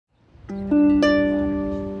All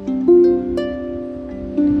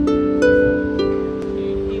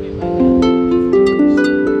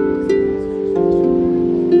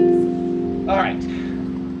right.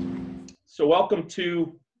 So welcome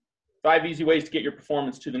to 5 Easy Ways to Get Your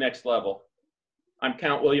Performance to the Next Level. I'm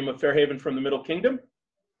Count William of Fairhaven from the Middle Kingdom.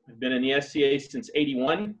 I've been in the SCA since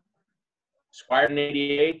 '81, Squire in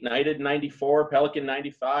 '88, Knighted in '94, Pelican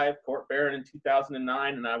 '95, Court Baron in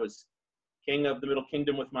 2009, and I was King of the Middle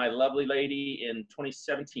Kingdom with my lovely lady in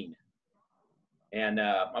 2017. And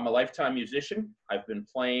I'm a lifetime musician. I've been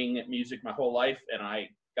playing music my whole life, and I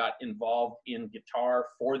got involved in guitar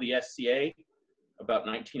for the SCA about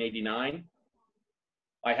 1989.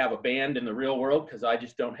 I have a band in the real world because I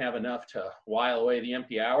just don't have enough to while away the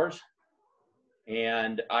empty hours.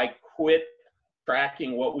 And I quit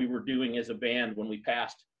tracking what we were doing as a band when we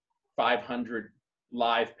passed 500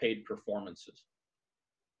 live paid performances.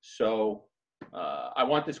 So I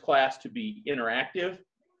want this class to be interactive.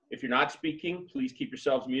 If you're not speaking, please keep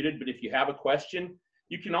yourselves muted. But if you have a question,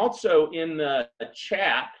 you can also in the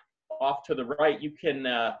chat off to the right, you can,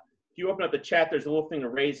 if you open up the chat, there's a little thing to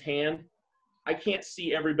raise hand. I can't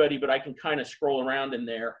see everybody, but I can kind of scroll around in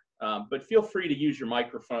there. But feel free to use your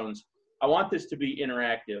microphones. I want this to be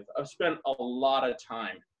interactive. I've spent a lot of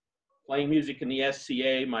time playing music in the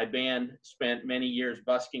SCA. My band spent many years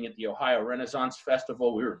busking at the Ohio Renaissance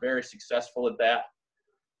Festival. We were very successful at that.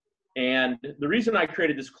 And the reason I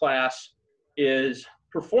created this class is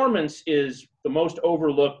performance is the most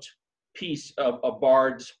overlooked piece of a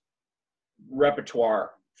bard's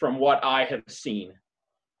repertoire from what I have seen.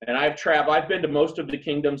 And I've been to most of the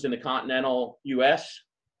kingdoms in the continental US.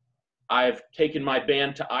 I've taken my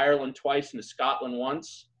band to Ireland twice and to Scotland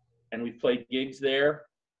once, and we've played gigs there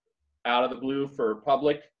out of the blue for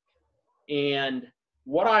public. And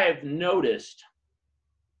what I have noticed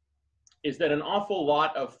is that an awful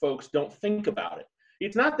lot of folks don't think about it.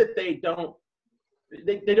 It's not that they don't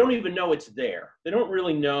even know it's there. They don't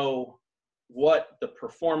really know what the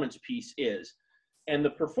performance piece is. And the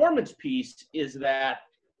performance piece is that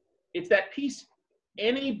it's that piece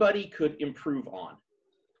anybody could improve on,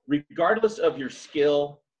 regardless of your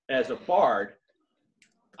skill as a bard.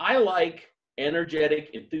 I like energetic,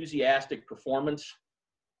 enthusiastic performance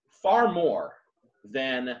far more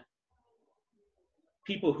than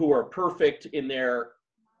people who are perfect in their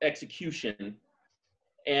execution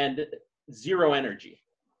and zero energy.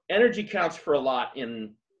 Energy counts for a lot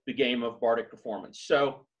in the game of bardic performance.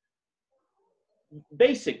 So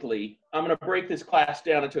basically, I'm going to break this class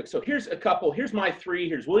down into it. So here's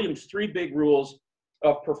William's 3 big rules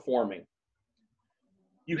of performing.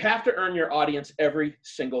 You have to earn your audience every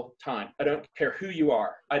single time. I don't care who you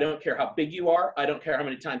are. I don't care how big you are. I don't care how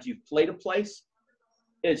many times you've played a place.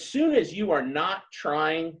 As soon as you are not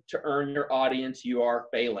trying to earn your audience, you are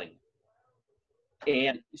failing.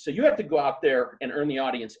 And so you have to go out there and earn the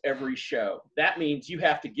audience every show. That means you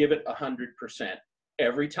have to give it 100%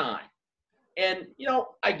 every time. And, you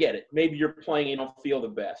know, I get it. Maybe you're playing, you don't feel the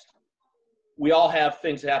best. We all have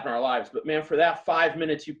things that happen in our lives. But, man, for that 5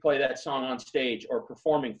 minutes you play that song on stage or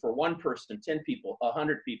performing for 1 person, 10 people,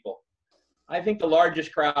 100 people, I think the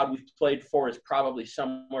largest crowd we've played for is probably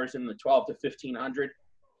somewhere in the 12 to 1,500.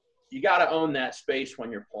 You got to own that space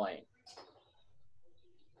when you're playing.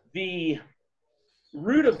 The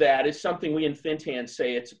root of that is something we in Fintan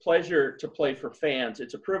say, it's a pleasure to play for fans.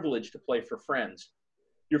 It's a privilege to play for friends.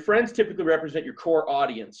 Your friends typically represent your core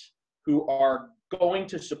audience who are going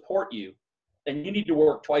to support you, and you need to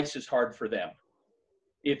work twice as hard for them.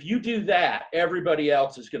 If you do that, everybody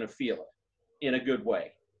else is going to feel it in a good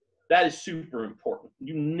way. That is super important.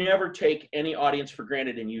 You never take any audience for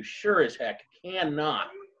granted, and you sure as heck cannot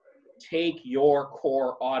take your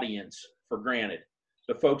core audience for granted,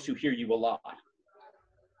 the folks who hear you a lot.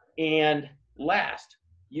 And last,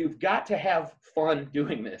 you've got to have fun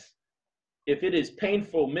doing this. If it is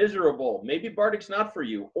painful, miserable, maybe bardic's not for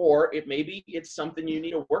you, or maybe it's something you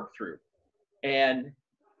need to work through. And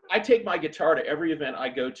I take my guitar to every event I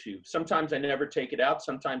go to. Sometimes I never take it out.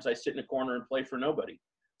 Sometimes I sit in a corner and play for nobody.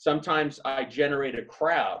 Sometimes I generate a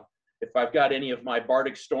crowd. If I've got any of my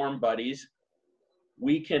bardic storm buddies,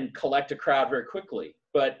 we can collect a crowd very quickly.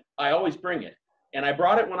 But I always bring it. And I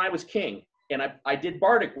brought it when I was king. And I did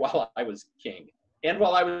bardic while I was king and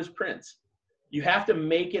while I was prince. You have to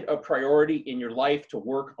make it a priority in your life to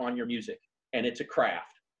work on your music, and it's a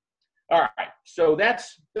craft. All right, so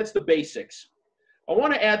that's the basics. I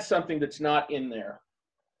want to add something that's not in there.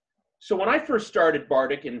 So when I first started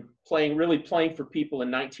bardic and really playing for people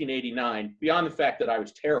in 1989, beyond the fact that I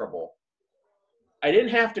was terrible, I didn't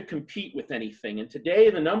have to compete with anything. And today,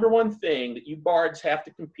 the #1 thing that you bards have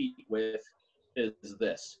to compete with is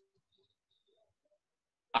this.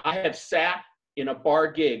 I have sat in a bar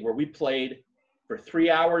gig where we played for 3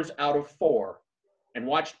 hours out of 4 and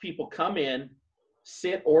watched people come in,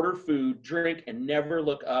 sit, order food, drink, and never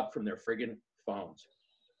look up from their friggin' phones.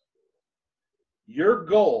 Your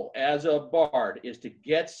goal as a bard is to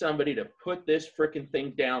get somebody to put this frickin'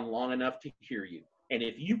 thing down long enough to hear you. And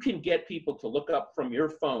if you can get people to look up from your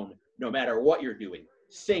phone, no matter what you're doing,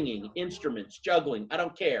 singing, instruments, juggling, I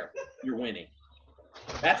don't care, you're winning.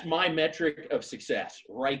 That's my metric of success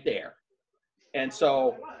right there. And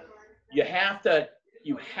so you have to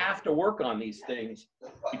work on these things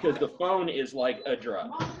because the phone is like a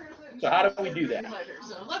drug. So how do we do that?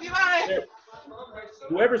 Love you, bye.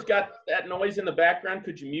 Whoever's got that noise in the background,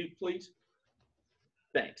 could you mute, please?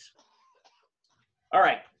 Thanks. All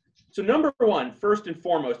right. So number one, first and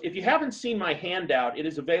foremost, if you haven't seen my handout, it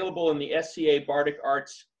is available in the SCA Bardic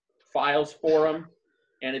Arts Files Forum,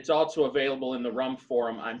 and it's also available in the RUM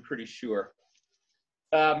Forum, I'm pretty sure.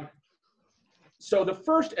 So the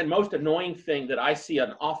first and most annoying thing that I see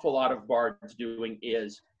an awful lot of bards doing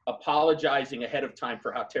is apologizing ahead of time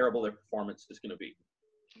for how terrible their performance is going to be.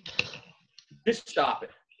 Just stop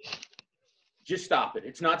it. Just stop it.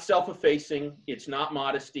 It's not self-effacing. It's not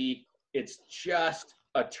modesty. It's just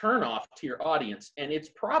a turnoff to your audience, and it's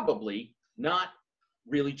probably not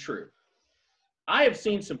really true. I have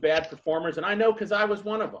seen some bad performers, and I know because I was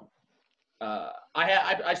one of them.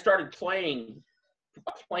 I started playing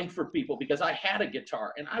for people because I had a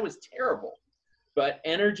guitar, and I was terrible. But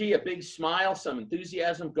energy, a big smile, some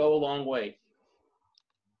enthusiasm go a long way.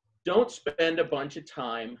 Don't spend a bunch of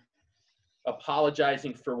time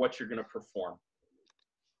apologizing for what you're going to perform.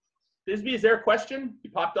 Bisbee, is there a question? You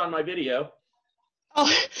popped on my video.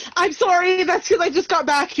 Oh, I'm sorry. That's because I just got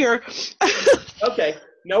back here. Okay,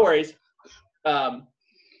 no worries.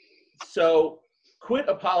 So quit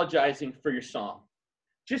apologizing for your song.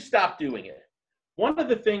 Just stop doing it. One of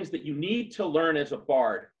the things that you need to learn as a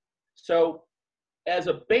bard, so as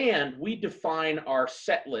a band, we define our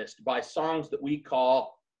set list by songs that we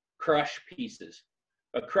call crush pieces.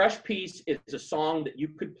 A crush piece is a song that you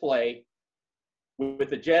could play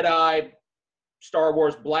with a Jedi Star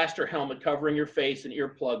Wars blaster helmet covering your face and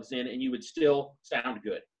earplugs in, and you would still sound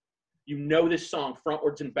good. You know this song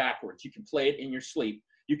frontwards and backwards. You can play it in your sleep.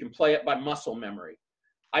 You can play it by muscle memory.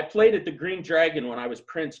 I played at the Green Dragon when I was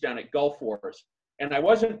Prince down at Gulf Wars, and I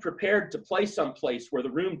wasn't prepared to play someplace where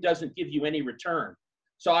the room doesn't give you any return.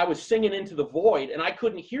 So I was singing into the void, and I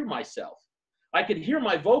couldn't hear myself. I could hear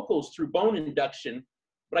my vocals through bone induction,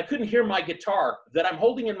 but I couldn't hear my guitar that I'm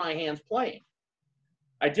holding in my hands playing.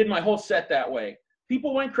 I did my whole set that way.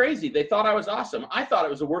 People went crazy. They thought I was awesome. I thought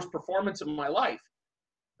it was the worst performance of my life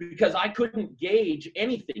because I couldn't gauge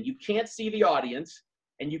anything. You can't see the audience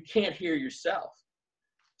and you can't hear yourself.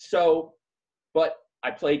 So, but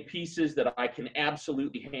I played pieces that I can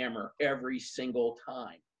absolutely hammer every single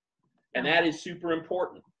time. And that is super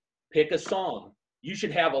important. Pick a song. You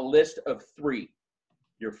should have a list of 3.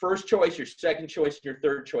 Your first choice, your second choice, and your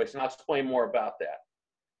third choice. And I'll explain more about that.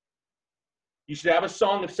 You should have a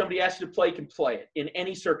song, if somebody asks you to play, you can play it in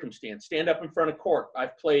any circumstance. Stand up in front of court.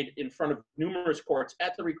 I've played in front of numerous courts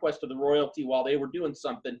at the request of the royalty while they were doing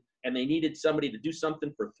something and they needed somebody to do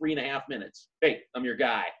something for 3.5 minutes. Hey, I'm your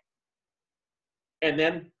guy. And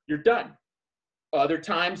then you're done. Other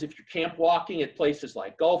times, if you're camp walking at places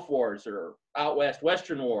like Gulf Wars or out west,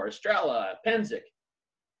 Western War, Estrella, Penzic,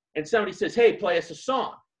 and somebody says, hey, play us a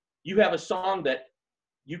song. You have a song that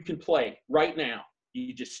you can play right now.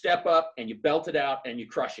 You just step up and you belt it out and you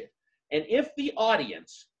crush it. And if the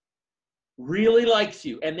audience really likes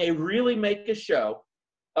you and they really make a show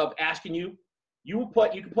of asking you, you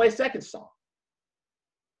can play a second song.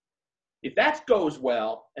 If that goes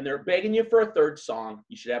well and they're begging you for a third song,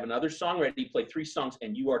 you should have another song ready, play 3 songs,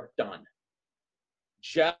 and you are done.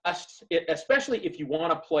 Especially if you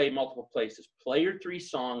want to play multiple places, play your 3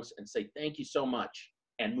 songs and say thank you so much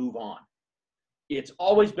and move on. It's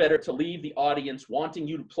always better to leave the audience wanting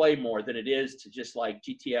you to play more than it is to just like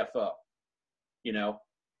GTFO, you know?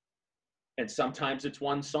 And sometimes it's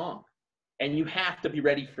 1 song and you have to be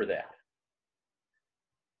ready for that.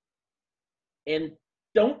 And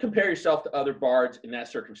don't compare yourself to other bards in that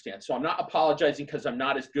circumstance. So I'm not apologizing because I'm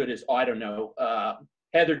not as good as, I don't know,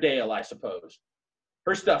 Heather Dale, I suppose.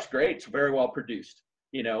 Her stuff's great. It's very well produced.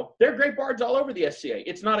 You know, there are great bards all over the SCA.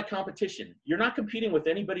 It's not a competition. You're not competing with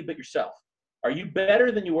anybody but yourself. Are you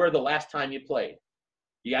better than you were the last time you played?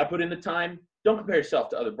 You got to put in the time. Don't compare yourself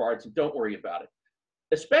to other bards and don't worry about it.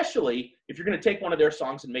 Especially if you're going to take one of their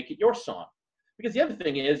songs and make it your song. Because the other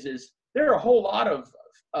thing is there are a whole lot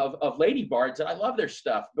of lady bards that I love their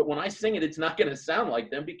stuff, but when I sing it, it's not going to sound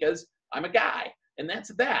like them because I'm a guy, and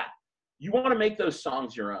that's that. You want to make those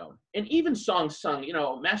songs your own. And even songs sung, you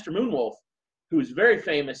know, Master Moonwolf, who's very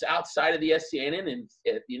famous outside of the SCA and in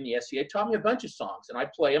the SCA, taught me a bunch of songs, and I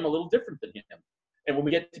play them a little different than him. And when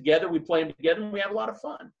we get together, we play them together, and we have a lot of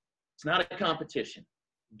fun. It's not a competition.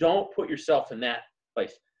 Don't put yourself in that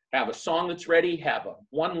place. Have a song that's ready. Have a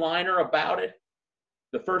one-liner about it.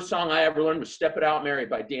 The first song I ever learned was Step It Out Mary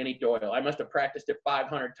by Danny Doyle. I must have practiced it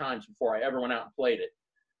 500 times before I ever went out and played it.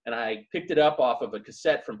 And I picked it up off of a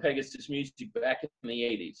cassette from Pegasus Music back in the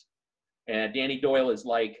 80s. And Danny Doyle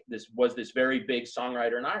was this very big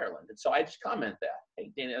songwriter in Ireland. And so I just comment that,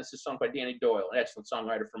 hey, Danny, this is a song by Danny Doyle, an excellent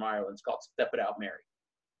songwriter from Ireland. It's called Step It Out Mary.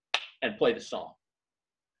 And play the song.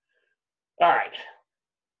 All right.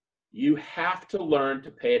 You have to learn to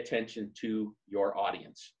pay attention to your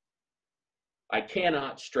audience. I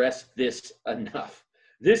cannot stress this enough.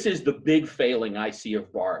 This is the big failing I see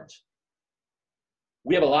of bards.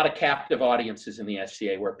 We have a lot of captive audiences in the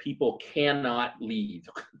SCA where people cannot leave.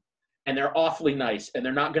 And they're awfully nice, and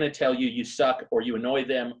they're not going to tell you you suck or you annoy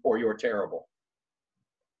them or you're terrible.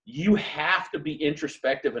 You have to be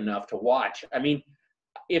introspective enough to watch. I mean,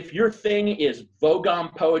 if your thing is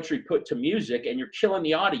Vogon poetry put to music and you're killing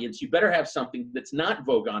the audience, you better have something that's not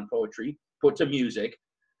Vogon poetry put to music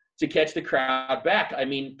to catch the crowd back. I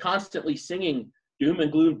mean, constantly singing doom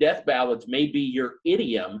and gloom death ballads may be your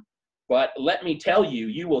idiom, but let me tell you,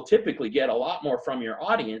 you will typically get a lot more from your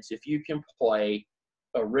audience if you can play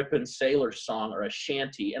a rippin' sailor song or a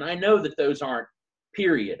shanty. And I know that those aren't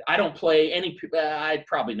period. I don't play any, I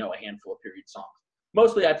probably know a handful of period songs.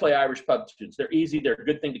 Mostly I play Irish pub tunes. They're easy. They're a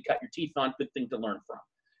good thing to cut your teeth on, good thing to learn from.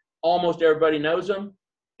 Almost everybody knows them,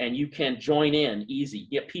 and you can join in easy.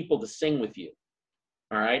 Get people to sing with you,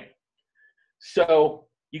 all right? So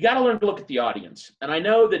you got to learn to look at the audience. And I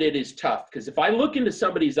know that it is tough, because if I look into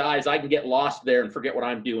somebody's eyes, I can get lost there and forget what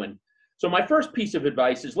I'm doing. So my first piece of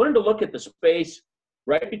advice is learn to look at the space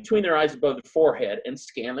right between their eyes above the forehead and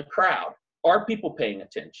scan the crowd. Are people paying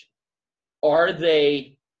attention? Are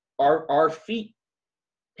feet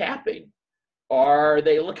tapping? Are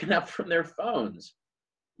they looking up from their phones?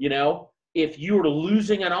 You know, if you're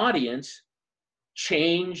losing an audience,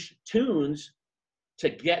 change tunes to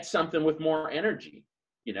get something with more energy,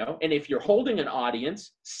 you know? And if you're holding an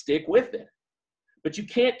audience, stick with it. But you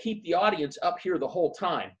can't keep the audience up here the whole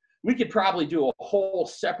time. We could probably do a whole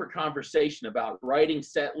separate conversation about writing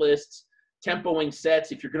set lists, tempoing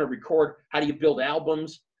sets. If you're going to record, how do you build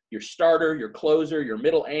albums, your starter, your closer, your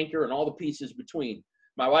middle anchor, and all the pieces between.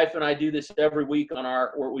 My wife and I do this every week on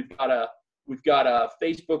where we've got a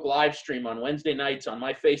Facebook live stream on Wednesday nights on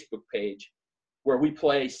my Facebook page where we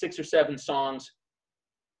play 6 or 7 songs,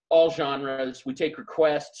 all genres. We take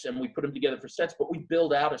requests and we put them together for sets, but we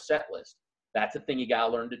build out a set list. That's the thing you got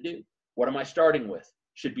to learn to do. What am I starting with?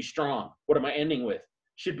 Should be strong. What am I ending with?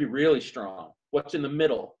 Should be really strong. What's in the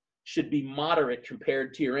middle? Should be moderate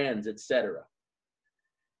compared to your ends, etc.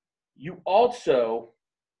 You also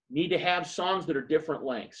need to have songs that are different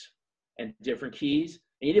lengths and different keys.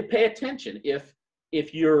 And you need to pay attention.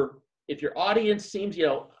 If your audience seems, you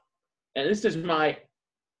know, and this is my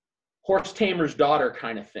horse tamer's daughter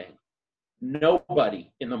kind of thing.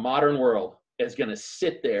 Nobody in the modern world is going to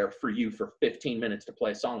sit there for you for 15 minutes to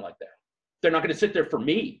play a song like that. They're not going to sit there for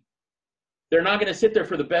me. They're not going to sit there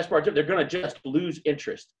for the best part. They're going to just lose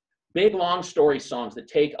interest. Big, long story songs that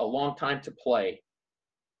take a long time to play,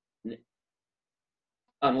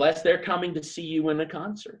 unless they're coming to see you in a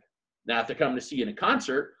concert. Now, if they're coming to see you in a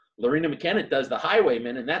concert, Lorena McKenna does The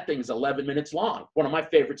Highwayman, and that thing's 11 minutes long. One of my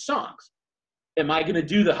favorite songs. Am I going to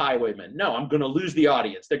do The Highwayman? No, I'm going to lose the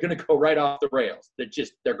audience. They're going to go right off the rails.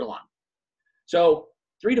 They're gone. So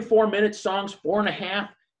 3 to 4 minute songs, 4.5.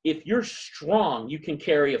 If you're strong, you can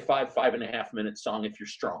carry a 5.5 minute song if you're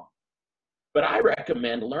strong. But I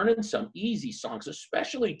recommend learning some easy songs,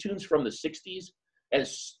 especially tunes from the 60s,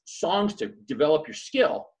 as songs to develop your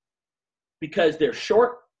skill, because they're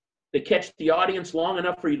short, they catch the audience long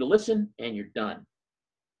enough for you to listen, and you're done.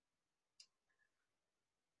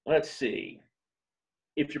 Let's see.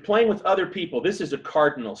 If you're playing with other people, this is a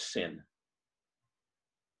cardinal sin.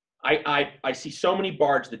 I see so many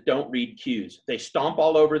bards that don't read cues. They stomp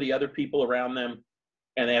all over the other people around them,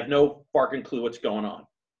 and they have no fucking clue what's going on.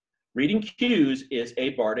 Reading cues is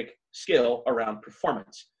a bardic skill around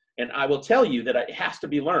performance. And I will tell you that it has to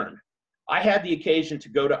be learned. I had the occasion to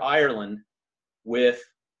go to Ireland with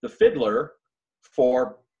the fiddler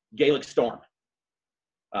for Gaelic Storm.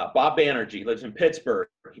 Bob Banerjee lives in Pittsburgh.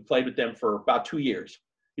 He played with them for about 2 years.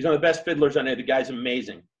 He's one of the best fiddlers I know. The guy's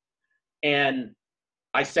amazing. And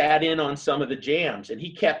I sat in on some of the jams, and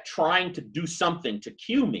he kept trying to do something to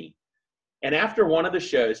cue me. And after one of the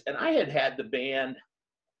shows, and I had had the band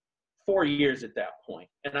 4 years at that point,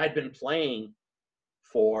 and I'd been playing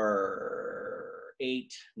for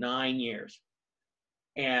 8, 9 years.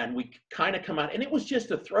 And we kind of come out, and it was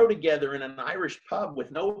just a throw together in an Irish pub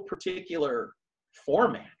with no particular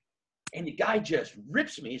format. And the guy just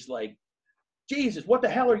rips me. He's like, Jesus, what the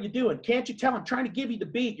hell are you doing? Can't you tell I'm trying to give you the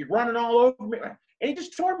beat? You're running all over me. And he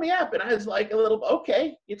just tore me up. And I was like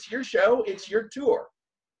okay, it's your show. It's your tour.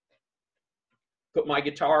 Put my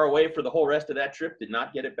guitar away for the whole rest of that trip. Did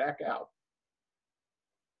not get it back out.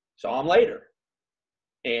 Saw him later.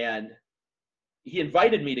 And he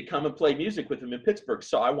invited me to come and play music with him in Pittsburgh.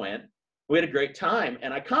 So I went. We had a great time.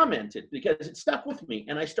 And I commented because it stuck with me.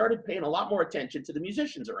 And I started paying a lot more attention to the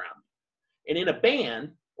musicians around me. And in a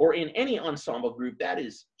band or in any ensemble group, that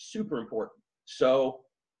is super important. So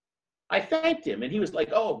I thanked him. And he was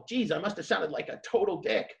like, oh, geez, I must have sounded like a total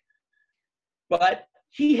dick. But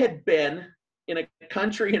he had been in a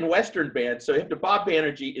country and Western band. So Bob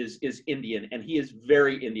Banerjee is Indian. And he is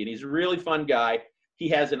very Indian. He's a really fun guy. He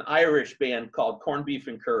has an Irish band called Corned Beef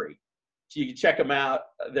and Curry. So you can check them out.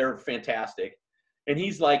 They're fantastic. And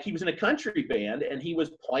he's like, he was in a country band and he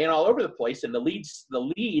was playing all over the place. And the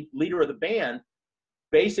leader of the band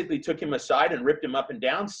basically took him aside and ripped him up and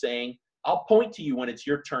down saying, I'll point to you when it's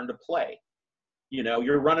your turn to play. You know,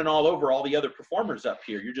 you're running all over all the other performers up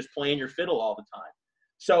here. You're just playing your fiddle all the time.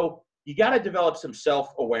 So you got to develop some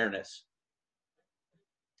self-awareness.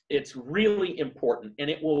 It's really important, and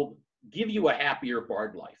it will give you a happier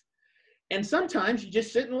bard life. And sometimes you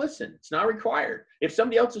just sit and listen. It's not required. If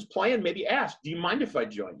somebody else is playing, maybe ask, do you mind if I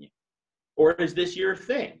join you? Or is this your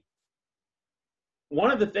thing? One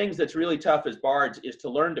of the things that's really tough as bards is to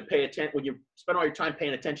learn to pay attention. When you spend all your time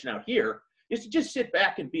paying attention out here, is to just sit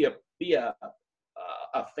back and be a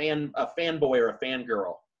fanboy or a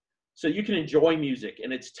fangirl. So you can enjoy music,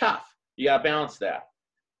 and it's tough. You got to balance that.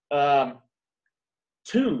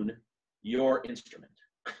 Tune your instrument,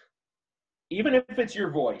 even if it's your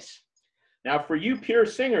voice. Now, for you pure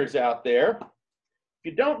singers out there, if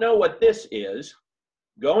you don't know what this is,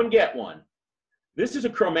 go and get one. This is a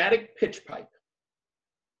chromatic pitch pipe.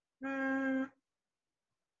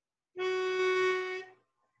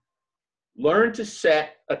 Learn to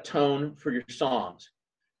set a tone for your songs.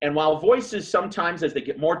 And while voices sometimes, as they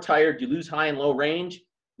get more tired, you lose high and low range,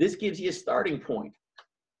 this gives you a starting point.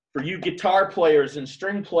 For you guitar players and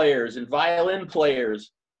string players and violin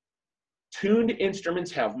players, tuned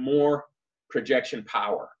instruments have more projection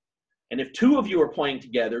power. And if two of you are playing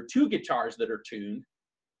together, two guitars that are tuned,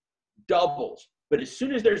 doubles. But as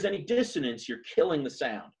soon as there's any dissonance, you're killing the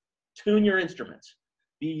sound. Tune your instruments.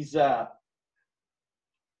 These little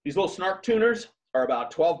snark tuners are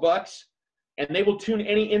about 12 bucks, and they will tune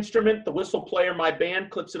any instrument. The whistle player in my band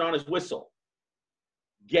clips it on his whistle.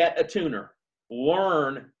 Get a tuner.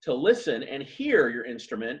 Learn to listen and hear your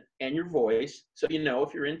instrument and your voice so you know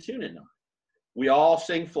if you're in tune or not. We all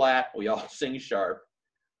sing flat. We all sing sharp.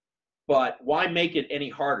 But why make it any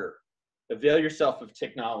harder? Avail yourself of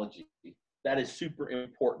technology. That is super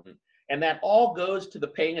important. And that all goes to the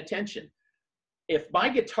paying attention. If my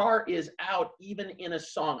guitar is out even in a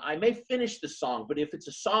song, I may finish the song, but if it's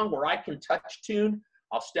a song where I can touch tune,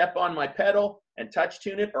 I'll step on my pedal and touch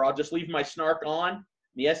tune it, or I'll just leave my snark on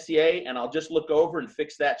the SCA and I'll just look over and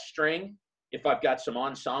fix that string if I've got some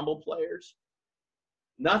ensemble players.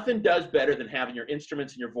 Nothing does better than having your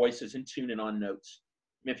instruments and your voices in tune and on notes.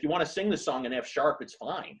 I mean, if you want to sing the song in F sharp, it's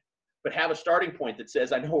fine. But have a starting point that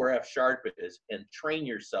says, I know where F sharp is, and train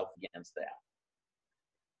yourself against that.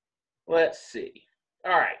 Let's see.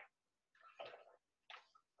 All right.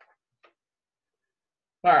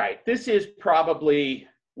 All right. This is probably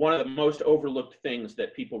one of the most overlooked things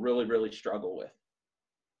that people really, really struggle with.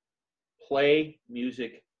 Play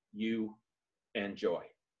music you enjoy.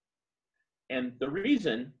 And the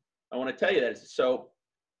reason I want to tell you that is, so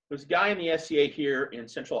there's a guy in the SCA here in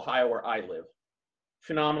Central Ohio where I live.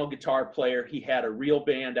 Phenomenal guitar player. He had a real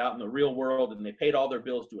band out in the real world, and they paid all their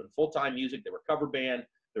bills doing full-time music. They were a cover band.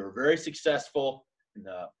 They were very successful in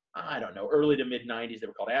the, I don't know, early to mid-90s. They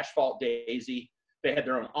were called Asphalt Daisy. They had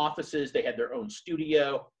their own offices. They had their own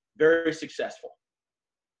studio. Very successful.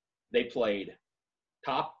 They played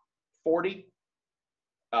top 40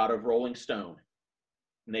 out of Rolling Stone.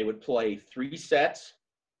 And they would play 3 sets,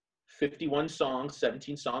 51 songs,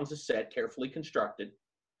 17 songs a set, carefully constructed.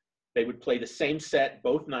 They would play the same set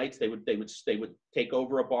both nights. They would take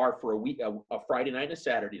over a bar for a week, a Friday night and a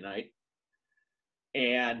Saturday night.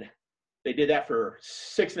 And they did that for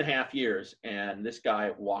 6.5 years. And this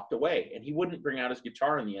guy walked away, and he wouldn't bring out his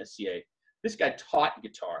guitar in the SCA. This guy taught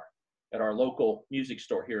guitar at our local music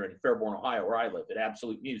store here in Fairborn, Ohio, where I live, at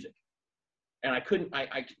Absolute Music. And I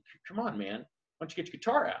come on, man, why don't you get your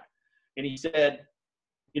guitar out? And he said,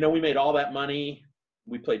 you know, we made all that money.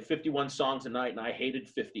 We played 51 songs a night, and I hated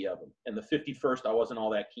 50 of them. And the 51st, I wasn't all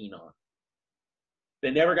that keen on.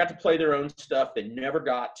 They never got to play their own stuff. They never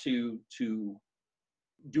got to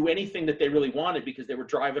do anything that they really wanted because they were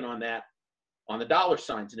driving on the dollar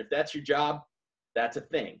signs. And if that's your job, that's a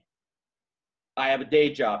thing. I have a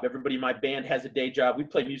day job. Everybody in my band has a day job. We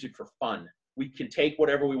play music for fun. We can take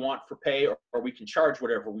whatever we want for pay, or we can charge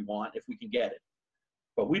whatever we want if we can get it.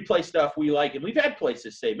 But we play stuff we like, and we've had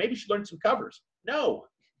places say, maybe you should learn some covers. No.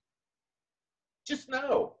 Just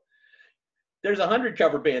no. There's 100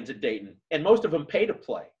 cover bands at Dayton, and most of them pay to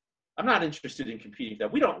play. I'm not interested in competing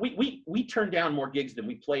with that. We turn down more gigs than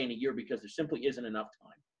we play in a year because there simply isn't enough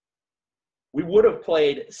time. We would have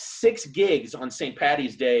played 6 gigs on St.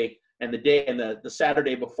 Paddy's Day and the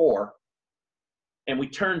Saturday before, and we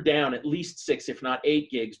turned down at least 6, if not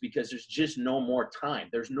 8 gigs, because there's just no more time.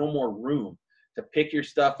 There's no more room to pick your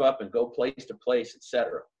stuff up and go place to place,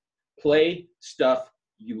 etc. Play stuff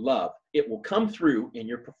you love. It will come through in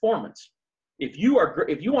your performance. If you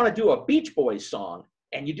want to do a Beach Boys song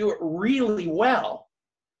and you do it really well,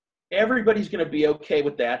 everybody's going to be okay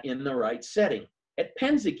with that in the right setting. At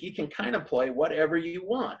Penzic, you can kind of play whatever you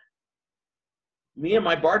want. Me and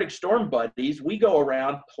my Bardic Storm buddies, we go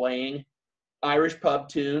around playing Irish pub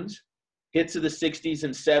tunes, hits of the 60s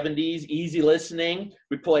and 70s, easy listening.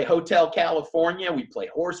 We play Hotel California. We play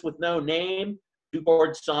Horse with No Name.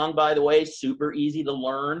 2-chord song, by the way, super easy to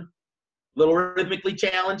learn. A little rhythmically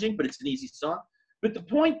challenging, but it's an easy song. But the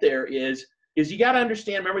point there is you got to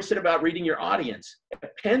understand, remember we said about reading your audience.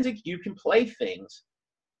 At Penzic, you can play things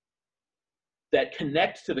that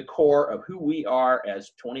connect to the core of who we are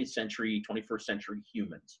as 20th century, 21st century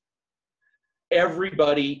humans.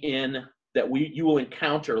 Everybody you will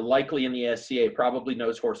encounter likely in the SCA probably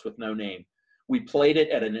knows Horse with No Name. We played it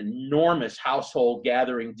at an enormous household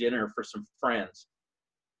gathering dinner for some friends.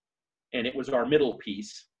 And it was our middle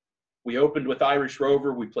piece. We opened with Irish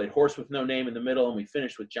Rover, we played Horse with No Name in the middle, and we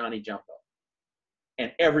finished with Johnny Jumbo.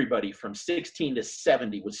 And everybody from 16 to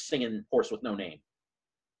 70 was singing Horse with No Name.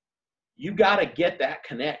 You got to get that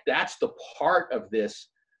connect. That's the part of this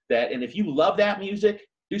and if you love that music,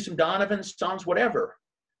 do some Donovan songs, whatever.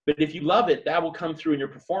 But if you love it, that will come through in your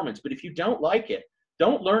performance. But if you don't like it,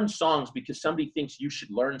 don't learn songs because somebody thinks you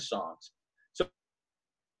should learn songs. So,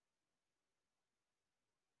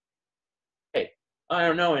 hey, I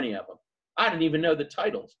don't know any of them. I didn't even know the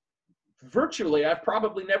titles. Virtually, I've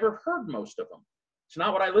probably never heard most of them. It's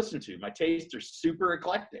not what I listen to. My tastes are super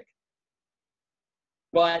eclectic.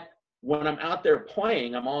 But when I'm out there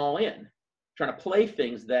playing, I'm all in, trying to play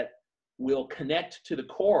things that will connect to the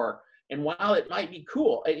core. And while it might be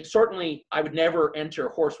cool, certainly I would never enter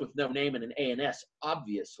Horse with No Name in an A&S,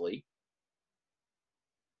 obviously.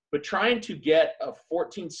 But trying to get a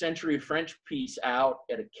 14th century French piece out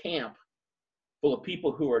at a camp full of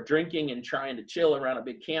people who are drinking and trying to chill around a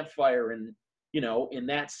big campfire and, in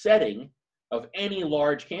that setting of any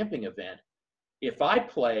large camping event, if I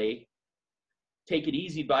play Take It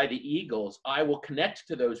Easy by the Eagles, I will connect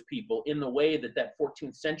to those people in the way that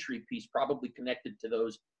 14th century piece probably connected to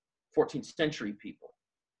those 14th century people.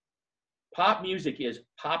 Pop music is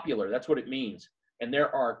popular. That's what it means. And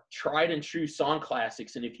there are tried and true song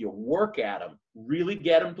classics. And if you work at them, really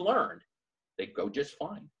get them learned, they go just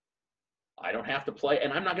fine. I don't have to play,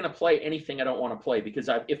 and I'm not going to play anything I don't want to play because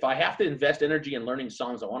if I have to invest energy in learning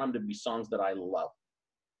songs, I want them to be songs that I love.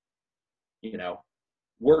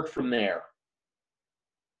 Work from there.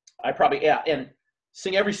 And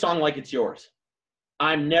sing every song like it's yours.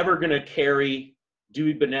 I'm never going to carry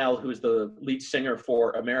Dewey Bunnell, who is the lead singer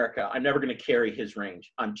for America. I'm never going to carry his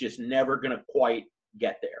range. I'm just never going to quite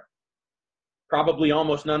get there. Probably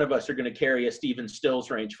almost none of us are going to carry a Stephen Stills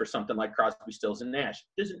range for something like Crosby, Stills, and Nash.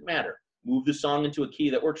 Doesn't matter. Move the song into a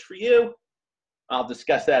key that works for you. I'll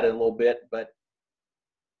discuss that in a little bit, but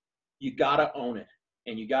you got to own it,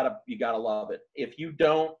 and you got to love it. If you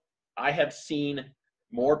don't, I have seen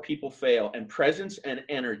more people fail. And presence and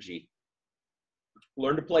energy.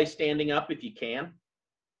 Learn to play standing up if you can.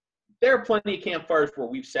 There are plenty of campfires where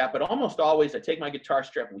we've sat, but almost always I take my guitar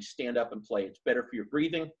strap and we stand up and play. It's better for your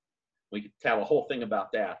breathing. We could have a whole thing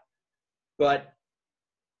about that. But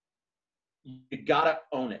you got to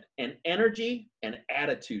own it. And energy and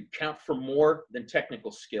attitude count for more than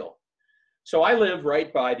technical skill. So I live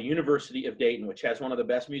right by the University of Dayton, which has one of the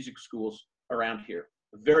best music schools around here.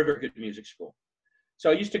 A very, very good music school. So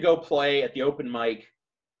I used to go play at the open mic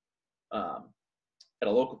at a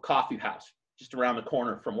local coffee house just around the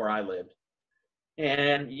corner from where I lived.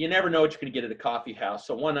 And you never know what you're going to get at a coffee house.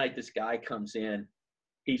 So one night this guy comes in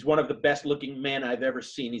He's one of the best looking men I've ever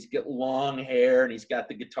seen. He's got long hair and he's got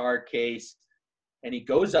the guitar case. And he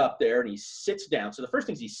goes up there and he sits down. So the first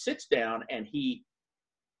thing is he sits down and he's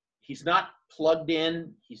not plugged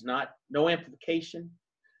in. He's not, no amplification.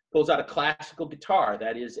 Pulls out a classical guitar.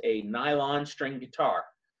 That is a nylon string guitar.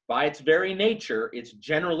 By its very nature, it's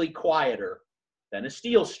generally quieter than a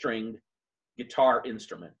steel stringed guitar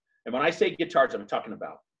instrument. And when I say guitars, I'm talking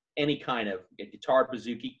about any kind of guitar,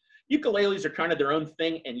 bouzouki. Ukuleles are kind of their own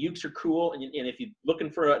thing, and ukes are cool. And if you're looking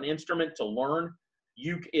for an instrument to learn,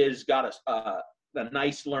 uke is got a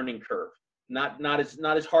nice learning curve. Not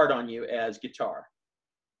as hard on you as guitar.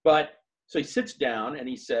 But so he sits down and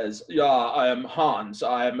he says, "Yeah, I am Hans.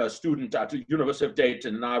 I am a student at the University of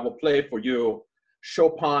Dayton, and I will play for you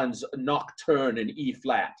Chopin's Nocturne in E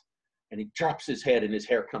flat." And he drops his head and his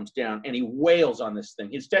hair comes down and he wails on this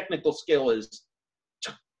thing. His technical skill is,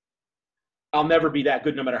 I'll never be that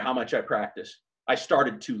good no matter how much I practice. I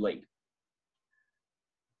started too late.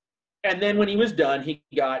 And then when he was done, he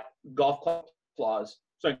got golf club applause.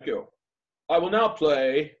 "Thank you. I will now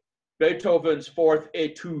play Beethoven's Fourth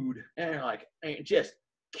Etude." And like, it just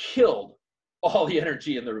killed all the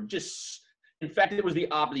energy in the room. In fact, it was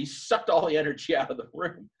the opposite. He sucked all the energy out of the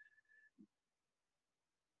room.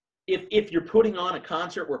 If you're putting on a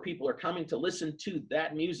concert where people are coming to listen to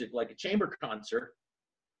that music, like a chamber concert,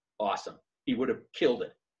 awesome. He would have killed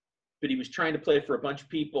it. But he was trying to play for a bunch of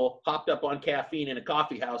people, hopped up on caffeine in a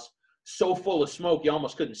coffee house, so full of smoke you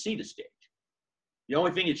almost couldn't see the stage. The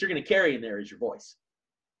only thing that you're going to carry in there is your voice.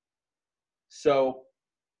 So,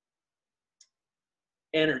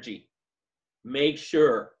 energy. Make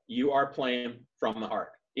sure you are playing from the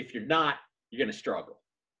heart. If you're not, you're going to struggle.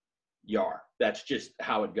 You are. That's just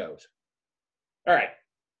how it goes. All right.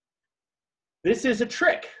 This is a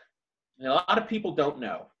trick. And a lot of people don't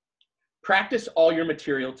know. Practice all your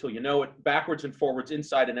material till you know it backwards and forwards,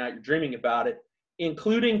 inside and out. You're dreaming about it,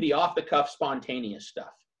 including the off-the-cuff spontaneous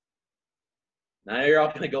stuff. Now you're all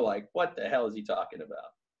going to go like, what the hell is he talking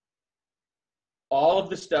about? All of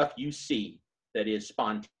the stuff you see that is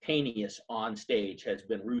spontaneous on stage has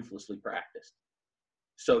been ruthlessly practiced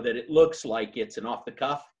so that it looks like it's an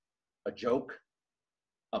off-the-cuff, a joke,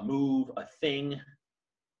 a move, a thing.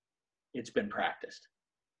 It's been practiced.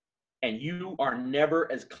 And you are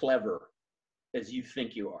never as clever as you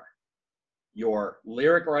think you are. Your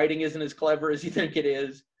lyric writing isn't as clever as you think it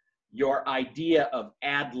is. Your idea of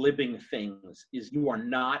ad-libbing things is you are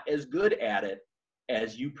not as good at it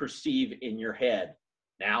as you perceive in your head.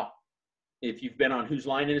 Now, if you've been on Whose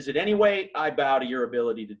Line Is It Anyway, I bow to your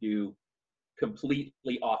ability to do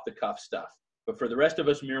completely off-the-cuff stuff. But for the rest of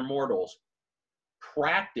us mere mortals,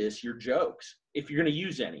 practice your jokes if you're going to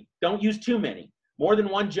use any. Don't use too many. More than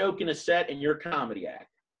one joke in a set and you're a comedy act.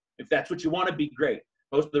 If that's what you want to be, great.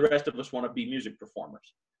 Most of the rest of us want to be music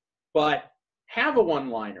performers. But have a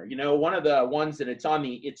one-liner. You know, one of the ones that it's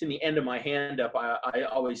in the end of my hand up, I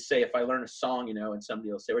always say if I learn a song, you know, and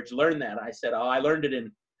somebody will say, "Where'd you learn that?" I said, "Oh, I learned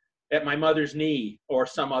it at my mother's knee or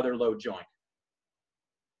some other low joint."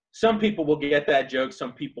 Some people will get that joke,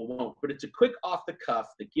 some people won't. But it's a quick off the cuff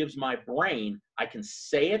that gives my brain, I can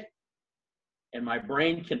say it, and my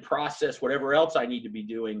brain can process whatever else I need to be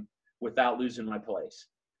doing without losing my place.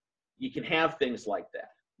 You can have things like that,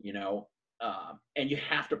 you know, and you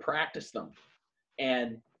have to practice them.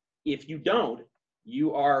 And if you don't,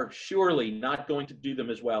 you are surely not going to do them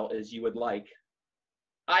as well as you would like.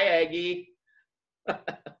 Hi, Aggie.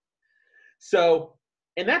 So,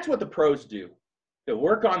 and that's what the pros do. They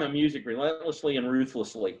work on the music relentlessly and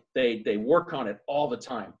ruthlessly. They work on it all the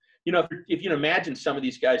time. You know, if you imagine some of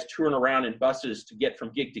these guys touring around in buses to get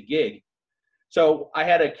from gig to gig. So I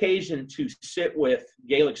had occasion to sit with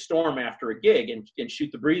Gaelic Storm after a gig and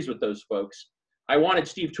shoot the breeze with those folks. I wanted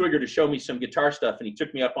Steve Twigger to show me some guitar stuff, and he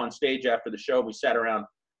took me up on stage after the show. We sat around.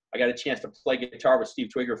 I got a chance to play guitar with Steve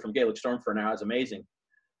Twigger from Gaelic Storm for an hour. It was amazing.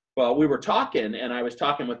 But we were talking, and I was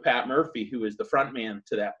talking with Pat Murphy, who is the front man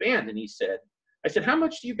to that band, and I said, "How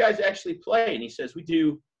much do you guys actually play?" And he says, "We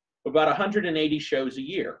do about 180 shows a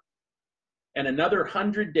year and another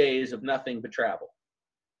 100 days of nothing but travel."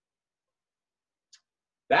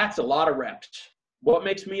 That's a lot of reps. What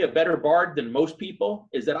makes me a better bard than most people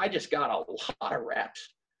is that I just got a lot of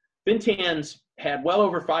reps. Vintan's had well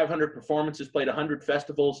over 500 performances, played 100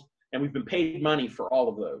 festivals, and we've been paid money for all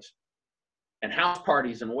of those. And house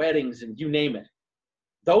parties and weddings and you name it.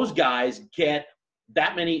 Those guys get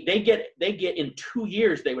that many, they get in 2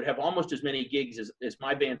 years, they would have almost as many gigs as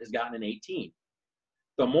my band has gotten in 18.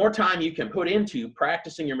 The more time you can put into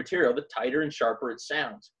practicing your material, the tighter and sharper it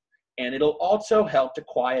sounds. And it'll also help to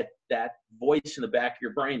quiet that voice in the back of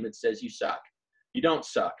your brain that says you suck. You don't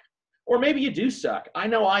suck. Or maybe you do suck. I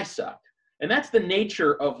know I sucked. And that's the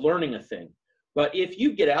nature of learning a thing. But if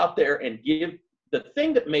you get out there and give, the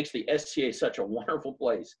thing that makes the STA such a wonderful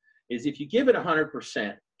place is if you give it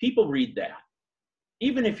 100%, people read that,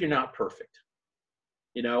 even if you're not perfect.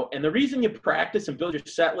 You know, and the reason you practice and build your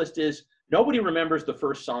set list is nobody remembers the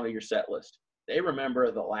first song of your set list. They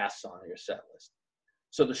remember the last song of your set list.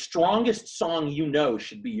 So the strongest song you know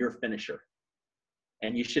should be your finisher.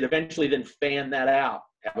 And you should eventually then fan that out,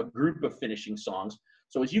 have a group of finishing songs.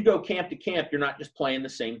 So as you go camp to camp, you're not just playing the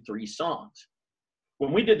same 3 songs.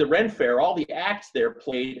 When we did the Ren Fair, all the acts there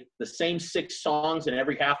played the same 6 songs in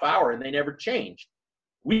every half hour, and they never changed.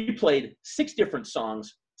 We played 6 different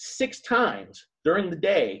songs 6 times during the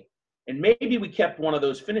day, and maybe we kept one of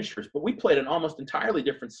those finishers, but we played an almost entirely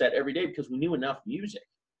different set every day because we knew enough music.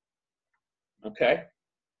 Okay?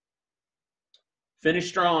 Finish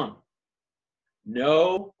strong.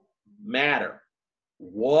 No matter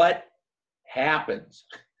what happens,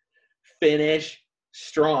 finish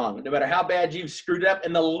strong, no matter how bad you've screwed up.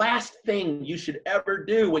 And the last thing you should ever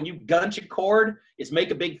do when you gunch a chord is make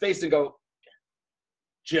a big face and go,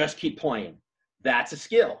 just keep playing. That's a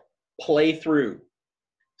skill. Play through.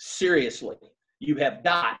 Seriously, you have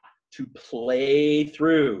got to play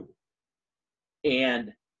through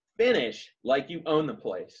and finish like you own the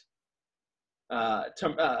place.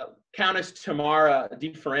 Countess Tamara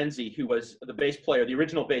Di Ferenzi, who was the bass player, the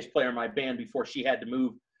original bass player in my band before she had to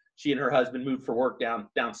move, she and her husband moved for work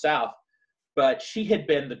down south, but she had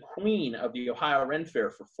been the queen of the Ohio Ren Fair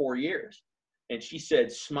for 4 years. And she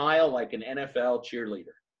said, smile like an NFL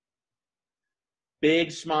cheerleader.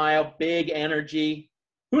 Big smile, big energy.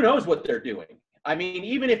 Who knows what they're doing? I mean,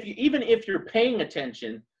 even if you're paying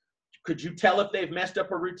attention, could you tell if they've messed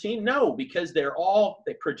up a routine? No, because they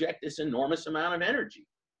project this enormous amount of energy.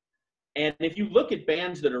 And if you look at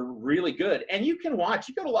bands that are really good, and you go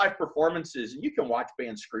to live performances and you can watch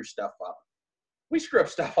bands screw stuff up. We screw up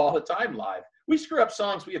stuff all the time live. We screw up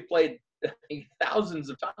songs we have played thousands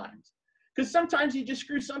of times because sometimes you just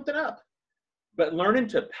screw something up. But learning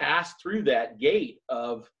to pass through that gate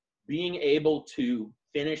of being able to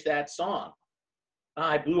finish that song.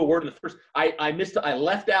 I blew a word in the first. I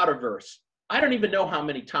left out a verse. I don't even know how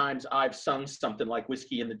many times I've sung something like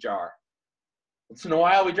Whiskey in the Jar. Once in a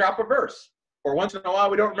while we drop a verse. Or once in a while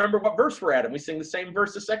we don't remember what verse we're at and we sing the same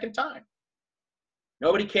verse a second time.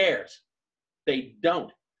 Nobody cares. They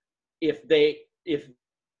don't. If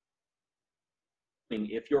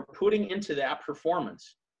you're putting into that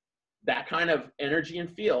performance that kind of energy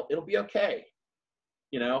and feel, it'll be okay.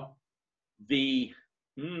 You know,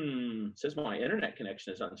 says my internet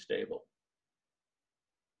connection is unstable.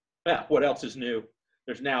 Well, what else is new?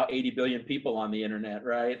 There's now 80 billion people on the internet,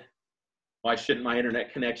 right? Why shouldn't my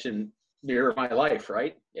internet connection mirror my life,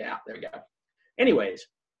 right? Yeah, there you go. Anyways,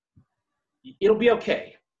 it'll be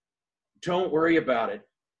okay. Don't worry about it.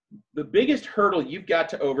 The biggest hurdle you've got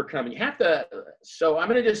to overcome, and you have to, so I'm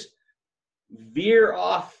going to just veer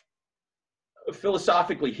off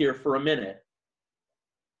philosophically here for a minute.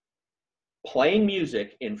 Playing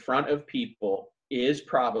music in front of people is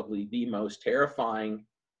probably the most terrifying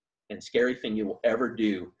and scary thing you will ever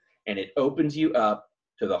do. And it opens you up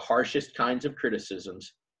to the harshest kinds of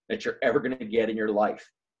criticisms that you're ever going to get in your life.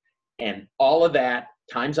 And all of that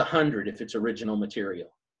times 100 if it's original material.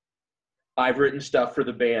 I've written stuff for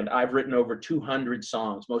the band. I've written over 200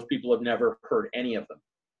 songs. Most people have never heard any of them.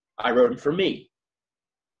 I wrote them for me.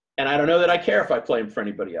 And I don't know that I care if I play them for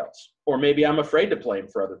anybody else. Or maybe I'm afraid to play them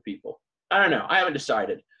for other people. I don't know. I haven't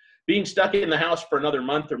decided. Being stuck in the house for another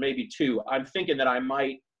month or maybe 2, I'm thinking that I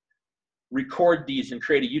might record these and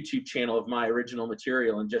create a YouTube channel of my original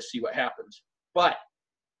material and just see what happens. But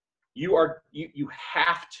you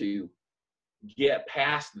have to get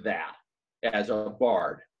past that as a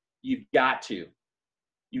bard. You've got to.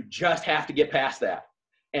 You just have to get past that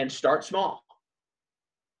and start small.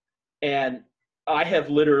 And I have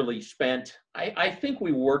literally spent, I think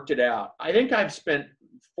we worked it out. I think I've spent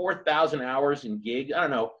 4,000 hours in gigs. I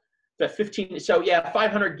don't know, that 15. So yeah,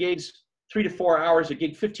 500 gigs, 3 to 4 hours a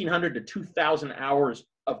gig, 1,500 to 2,000 hours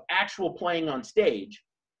of actual playing on stage.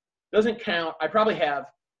 Doesn't count. I probably have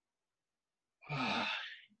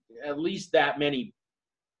at least that many,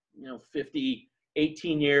 50,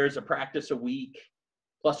 18 years of practice a week,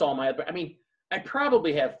 plus all my other, I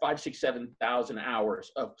probably have 5,000, 6,000, 7,000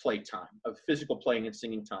 hours of play time, of physical playing and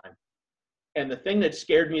singing time. And the thing that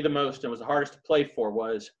scared me the most and was the hardest to play for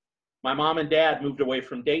was my mom and dad moved away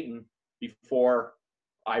from Dayton before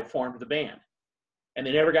I formed the band. And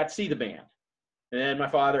they never got to see the band. And then my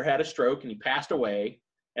father had a stroke and he passed away.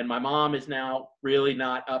 And my mom is now really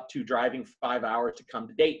not up to driving 5 hours to come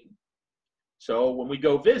to Dayton. So when we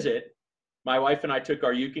go visit, my wife and I took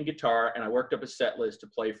our uke and guitar, and I worked up a set list to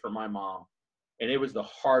play for my mom. And it was the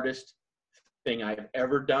hardest thing I've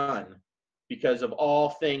ever done, because of all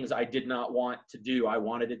things I did not want to do, I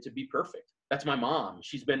wanted it to be perfect. That's my mom.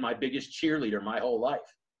 She's been my biggest cheerleader my whole life.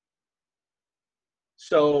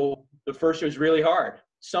 So the first was really hard.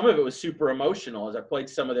 Some of it was super emotional as I played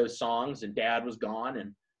some of those songs and Dad was gone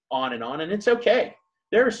and on, and it's okay.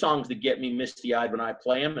 There are songs that get me misty-eyed when I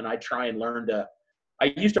play them, and I try and learn to,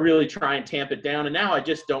 I used to really try and tamp it down, and now I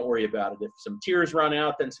just don't worry about it. If some tears run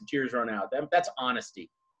out, then some tears run out. That's honesty.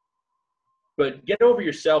 But get over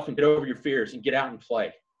yourself and get over your fears and get out and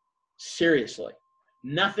play. Seriously.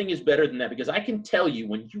 Nothing is better than that, because I can tell you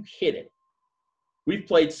when you hit it. We've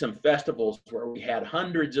played some festivals where we had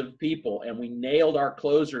hundreds of people and we nailed our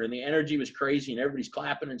closer and the energy was crazy and everybody's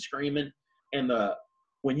clapping and screaming. And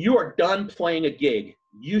when you are done playing a gig,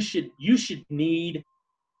 you should need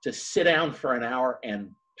to sit down for an hour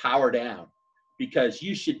and power down, because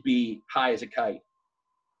you should be high as a kite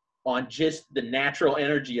on just the natural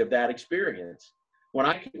energy of that experience.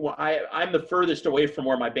 I'm the furthest away from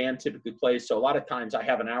where my band typically plays, so a lot of times I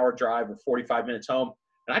have an hour drive or 45 minutes home,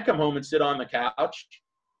 and I come home and sit on the couch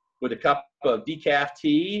with a cup of decaf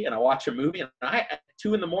tea, and I watch a movie, and at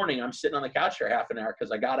 2 in the morning, I'm sitting on the couch for half an hour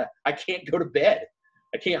because I can't go to bed.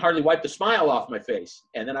 I can't hardly wipe the smile off my face,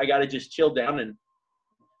 and then I got to just chill down. And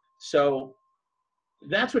so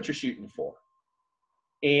that's what you're shooting for.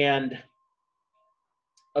 And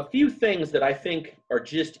a few things that I think are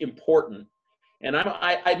just important. And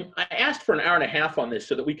I asked for an hour and a half on this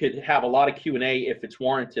so that we could have a lot of Q&A if it's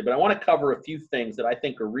warranted, but I want to cover a few things that I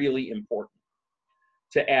think are really important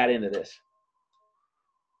to add into this.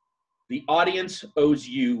 The audience owes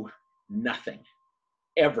you nothing,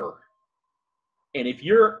 ever. And if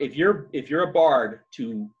you're a bard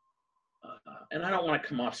and I don't want to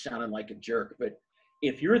come off sounding like a jerk, but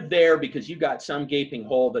if you're there because you got some gaping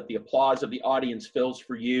hole that the applause of the audience fills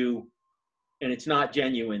for you and it's not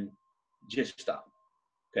genuine, just stop.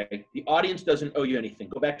 Okay? The audience doesn't owe you anything.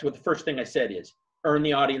 Go back to what the first thing I said is, earn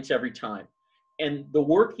the audience every time. And the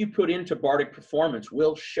work you put into bardic performance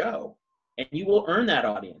will show, and you will earn that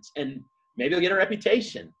audience. And maybe you'll get a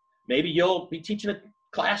reputation. Maybe you'll be teaching a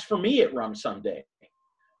class for me at Rum someday.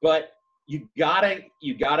 But you gotta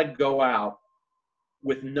go out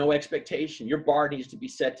with no expectation. Your bar needs to be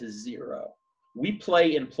set to 0. We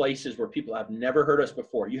play in places where people have never heard us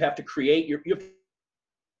before. You have to create you have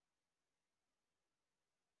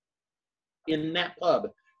in that pub,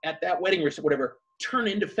 at that wedding reception, whatever, turn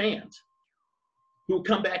into fans who will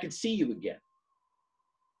come back and see you again.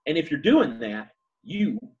 And if you're doing that,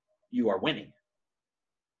 you are winning.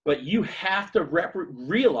 But you have to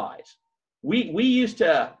realize, we used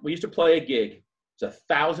to play a gig. It's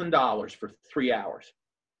 $1,000 for 3 hours.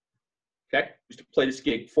 Okay, we used to play this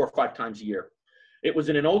gig 4 or 5 times a year. It was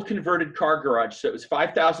in an old converted car garage, so it was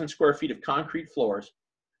 5,000 square feet of concrete floors,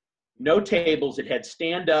 no tables. It had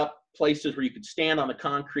stand-up places where you could stand on the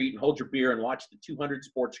concrete and hold your beer and watch the 200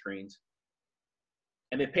 sports screens.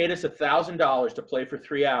 And they paid us $1,000 to play for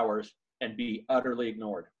 3 hours and be utterly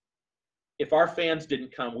ignored. If our fans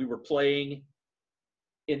didn't come, we were playing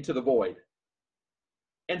into the void.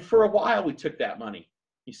 And for a while, we took that money.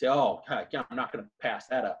 You say, oh, I'm not going to pass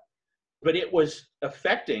that up. But it was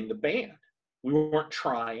affecting the band. We weren't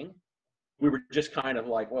trying. We were just kind of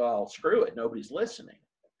like, well, screw it. Nobody's listening.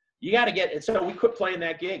 You got to get it. So we quit playing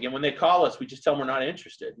that gig. And when they call us, we just tell them we're not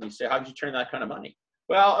interested. And you say, how did you turn that kind of money?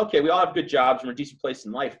 Well, okay, we all have good jobs and we're a decent place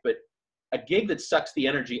in life. But a gig that sucks the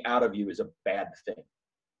energy out of you is a bad thing.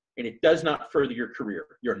 And it does not further your career.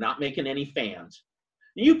 You're not making any fans.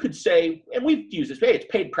 You could say, and we've used this, hey, it's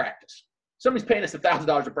paid practice. Somebody's paying us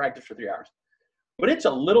 $1,000 to practice for 3 hours. But it's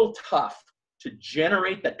a little tough to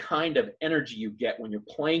generate the kind of energy you get when you're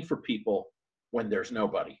playing for people when there's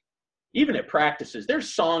nobody. Even at practices,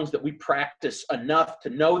 there's songs that we practice enough to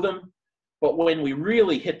know them, but when we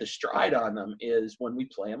really hit the stride on them is when we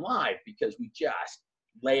play them live, because we just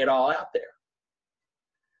lay it all out there.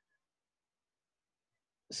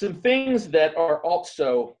 Some things that are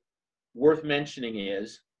also worth mentioning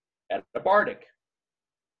is, at a bardic,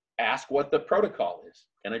 ask what the protocol is.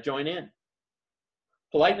 Can I join in?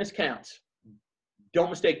 Politeness counts. Don't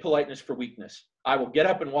mistake politeness for weakness. I will get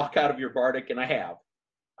up and walk out of your bardic, and I have.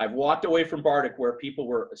 I've walked away from bardic where people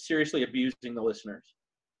were seriously abusing the listeners.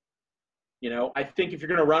 You know, I think if you're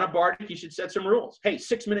going to run a bardic, you should set some rules. Hey,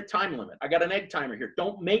 6-minute time limit. I got an egg timer here.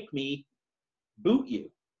 Don't make me boot you.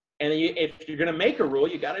 And if you're going to make a rule,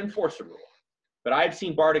 you got to enforce a rule. But I've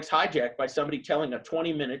seen bardics hijacked by somebody telling a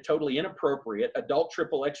 20-minute, totally inappropriate, adult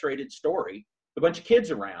triple X-rated story, with a bunch of kids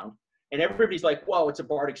around, and everybody's like, whoa, it's a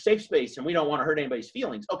bardic safe space and we don't want to hurt anybody's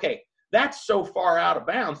feelings. Okay, that's so far out of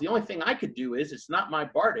bounds. The only thing I could do is, it's not my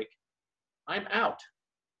bardic, I'm out.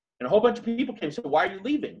 And a whole bunch of people came and said, why are you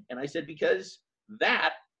leaving? And I said, because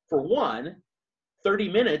that, for one, 30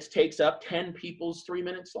 minutes takes up 10 people's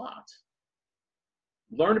 3-minute slots.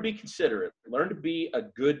 Learn to be considerate. Learn to be a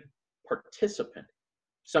good participant.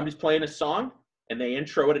 Somebody's playing a song and they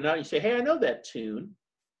intro it enough. You say, hey, I know that tune.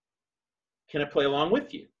 Can I play along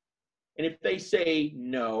with you? And if they say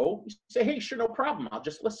no, you say, hey, sure, no problem. I'll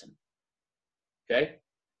just listen. Okay?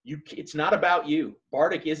 It's not about you.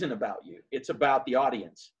 Bardic isn't about you. It's about the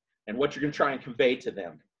audience and what you're going to try and convey to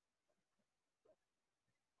them.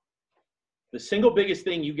 The single biggest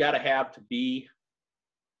thing you got to have to be,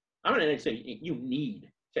 I'm going to say you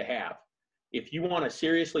need to have, if you want to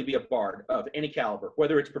seriously be a bard of any caliber,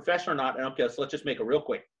 whether it's professional or not, and okay, so let's just make it real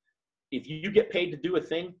quick. If you get paid to do a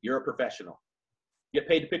thing, you're a professional. Get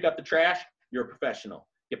paid to pick up the trash, you're a professional.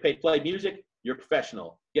 Get paid to play music, you're a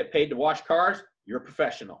professional. Get paid to wash cars, you're a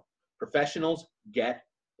professional. Professionals get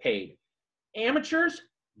paid. Amateurs,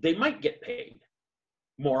 they might get paid.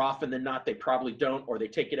 More often than not, they probably don't, or they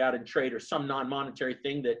take it out in trade or some non-monetary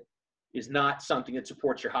thing that is not something that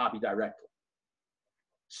supports your hobby directly.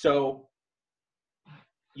 So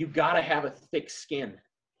you got to have a thick skin,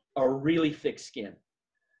 a really thick skin.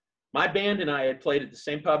 My band and I had played at the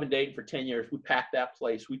same pub in Dayton for 10 years. We packed that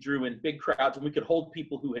place. We drew in big crowds, and we could hold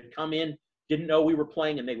people who had come in, didn't know we were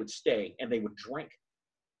playing, and they would stay, and they would drink.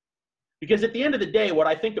 Because at the end of the day, what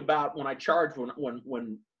I think about when I charge,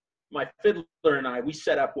 when my fiddler and I, we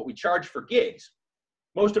set up what we charge for gigs.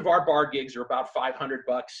 Most of our bar gigs are about $500.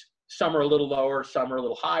 Some are a little lower, some are a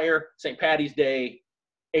little higher. St. Patty's Day,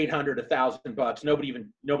 $800, $1,000.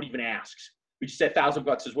 Nobody even asks. We just said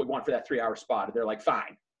 $1,000 is what we want for that 3-hour spot. And they're like,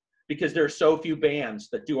 fine. Because there are so few bands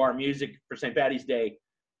that do our music for St. Patty's Day,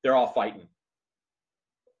 they're all fighting.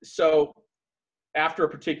 So after a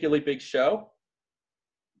particularly big show,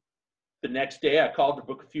 the next day I called to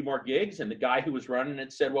book a few more gigs, and the guy who was running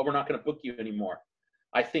it said, well, we're not going to book you anymore.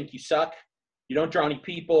 I think you suck. You don't draw any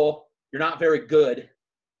people. You're not very good.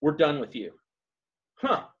 We're done with you.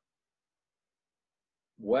 Huh.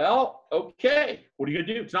 Well, okay. What are you going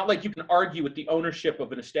to do? It's not like you can argue with the ownership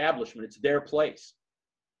of an establishment. It's their place.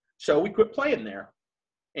 So we quit playing there.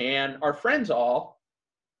 And our friends all,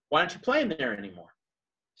 why aren't you playing there anymore?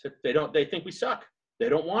 I said, they think we suck. They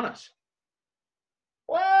don't want us.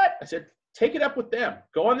 What? I said, take it up with them.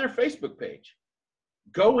 Go on their Facebook page.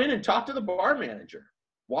 Go in and talk to the bar manager.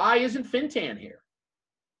 Why isn't Fintan here?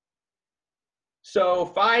 So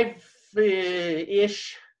 5 or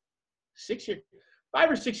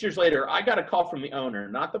 6 years later, I got a call from the owner,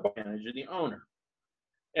 not the bar manager, the owner.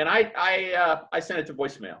 And I sent it to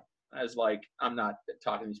voicemail. I was like, I'm not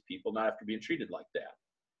talking to these people, not after being treated like that.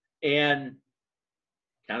 And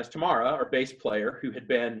Countess Tamara, our bass player, who had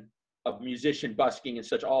been a musician busking and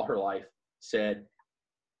such all her life, said,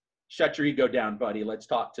 shut your ego down, buddy. Let's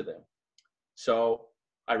talk to them. So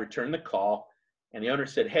I returned the call, and the owner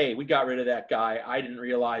said, hey, we got rid of that guy. I didn't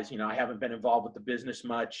realize, I haven't been involved with the business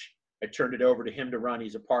much. I turned it over to him to run.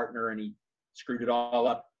 He's a partner, and he screwed it all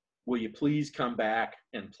up. Will you please come back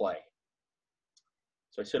and play?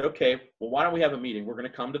 So I said, okay, well, why don't we have a meeting? We're going to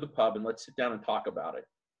come to the pub, and let's sit down and talk about it.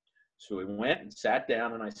 So we went and sat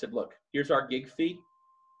down, and I said, look, here's our gig fee.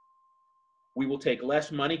 We will take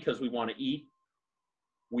less money because we want to eat.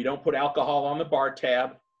 We don't put alcohol on the bar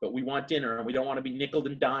tab, but we want dinner, and we don't want to be nickeled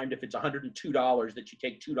and dimed if it's $102 that you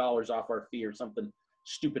take $2 off our fee or something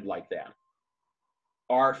stupid like that.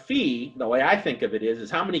 Our fee, the way I think of it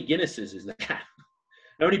is how many Guinnesses is that?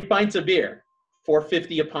 How many pints of beer?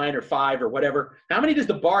 $4.50 a pint or $5 or whatever. How many does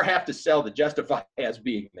the bar have to sell to justify as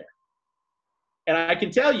being there? And I can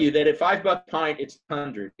tell you that at $5 a pint, it's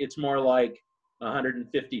 100. It's more like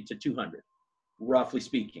 150 to 200, roughly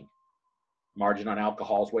speaking. Margin on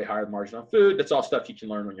alcohol is way higher than margin on food. That's all stuff you can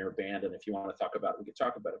learn when you're a band. And if you want to talk about it, we can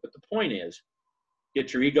talk about it. But the point is,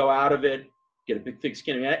 get your ego out of it. Get a big, thick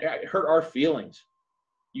skin. I mean, it hurt our feelings.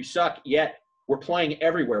 You suck, yet we're playing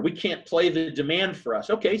everywhere. We can't play the demand for us.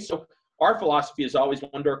 Okay, so our philosophy is always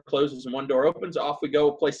one door closes and one door opens. Off we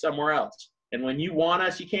go, play somewhere else. And when you want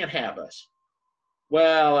us, you can't have us.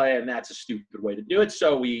 Well, and that's a stupid way to do it.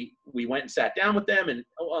 So we went and sat down with them and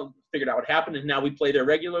figured out what happened. And now we play there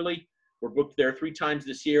regularly. We're booked there 3 times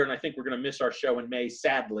this year. And I think we're going to miss our show in May,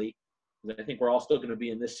 sadly. I think we're all still going to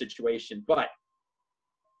be in this situation. But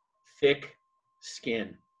thick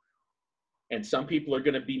skin. And some people are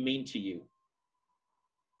going to be mean to you.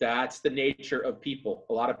 That's the nature of people.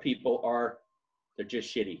 A lot of people they're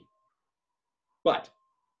just shitty. But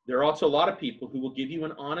there are also a lot of people who will give you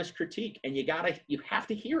an honest critique, and you have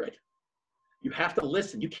to hear it. You have to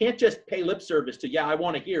listen. You can't just pay lip service to, yeah, I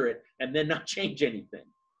want to hear it, and then not change anything.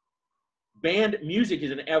 Band music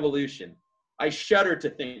is an evolution. I shudder to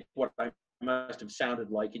think what I must have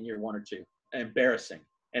sounded like in year 1 or 2. Embarrassing.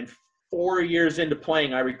 And 4 years into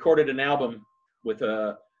playing, I recorded an album with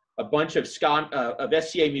a bunch of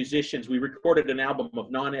SCA musicians. We recorded an album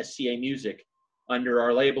of non-SCA music under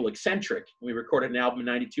our label Eccentric. We recorded an album in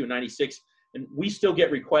 92 and 96, and we still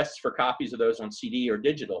get requests for copies of those on CD or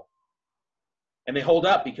digital. And they hold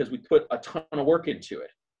up because we put a ton of work into it,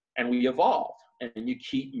 and we evolved, and you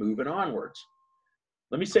keep moving onwards.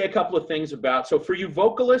 Let me say a couple of things about, so for you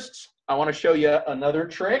vocalists, I want to show you another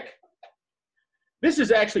trick. This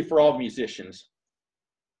is actually for all musicians.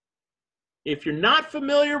 If you're not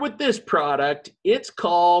familiar with this product, it's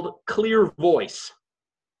called Clear Voice.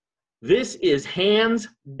 This is hands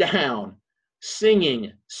down,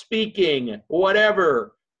 singing, speaking,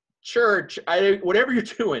 whatever, church, whatever you're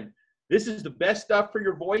doing. This is the best stuff for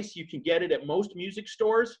your voice. You can get it at most music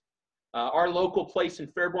stores. Our local place in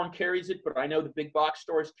Fairborn carries it, but I know the big box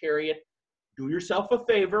stores carry it. Do yourself a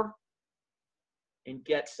favor and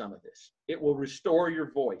get some of this. It will restore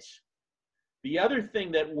your voice. The other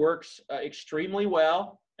thing that works extremely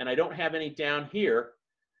well, and I don't have any down here,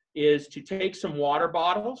 is to take some water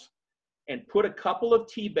bottles and put a couple of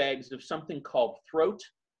tea bags of something called throat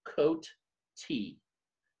coat tea.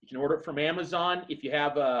 You can order it from Amazon. If you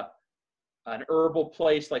have an herbal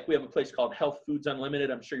place, like we have a place called Health Foods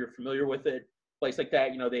Unlimited, I'm sure you're familiar with it. Place like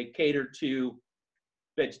that, you know, they cater to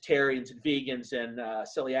vegetarians and vegans and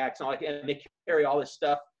celiacs and all that, and they carry all this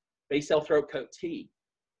stuff. They sell throat coat tea.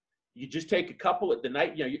 You just take a couple at the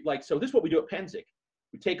night, you know, so this is what we do at Penzic.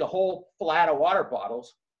 We take a whole flat of water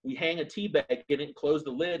bottles, we hang a tea bag in it and close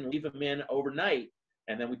the lid and leave them in overnight,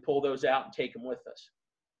 and then we pull those out and take them with us.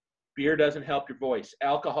 Beer doesn't help your voice.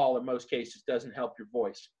 Alcohol in most cases doesn't help your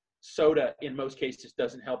voice. Soda in most cases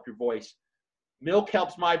doesn't help your voice. Milk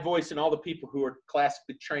helps my voice, and all the people who are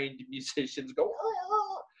classically trained musicians go,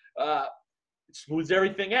 it smooths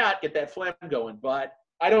everything out, get that phlegm going, but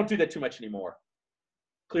I don't do that too much anymore.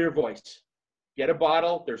 Clear Voice. Get a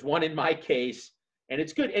bottle. There's one in my case, and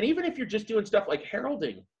it's good. And even if you're just doing stuff like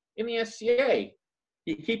heralding in the SCA,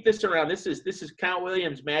 you keep this around. This is Count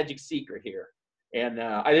William's magic secret here, and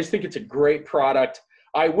I just think it's a great product.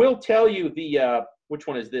 I will tell you the which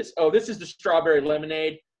one is this? Oh, this is the strawberry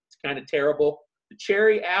lemonade. It's kind of terrible. The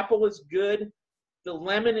cherry apple is good. The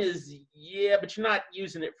lemon is, yeah, but you're not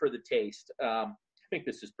using it for the taste. I think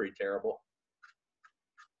this is pretty terrible.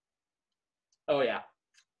 Oh, yeah.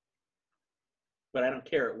 But I don't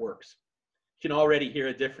care, it works. You can already hear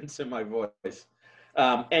a difference in my voice.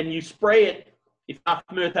 And you spray it, if you're not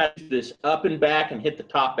familiar with how to do this, up and back and hit the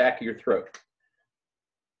top back of your throat.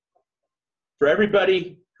 For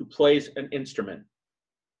everybody who plays an instrument,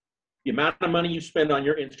 the amount of money you spend on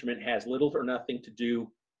your instrument has little or nothing to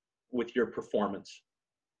do with your performance.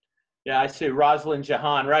 Yeah, I say Rosalind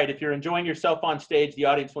Jahan, right. If you're enjoying yourself on stage, the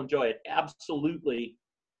audience will enjoy it. Absolutely.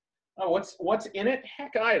 Oh, what's in it?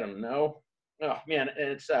 Heck, I don't know. Oh, man,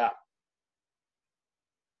 it's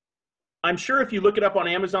I'm sure if you look it up on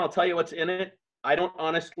Amazon, I'll tell you what's in it. I don't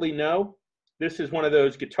honestly know. This is one of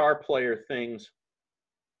those guitar player things.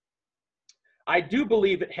 I do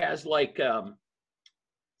believe it has like,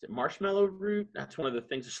 is it marshmallow root? That's one of the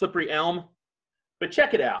things, a slippery elm. But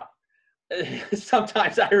check it out.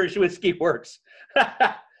 Sometimes Irish whiskey works.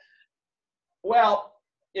 Well,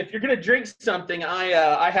 if you're going to drink something,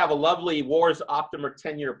 I have a lovely Wars Optimer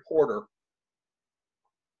 10-year porter.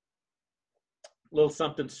 A little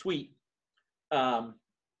something sweet. But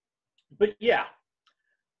yeah.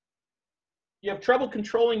 You have trouble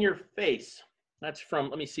controlling your face. That's from,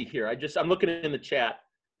 let me see here. I'm looking in the chat.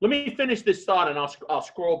 Let me finish this thought and I'll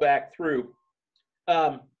scroll back through.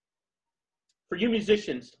 For you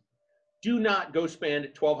musicians, do not go spend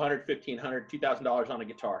 $1,200, $1,500, $2,000 on a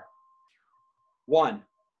guitar. One,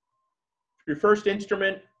 your first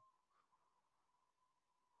instrument,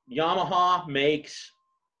 Yamaha makes,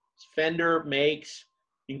 Fender makes.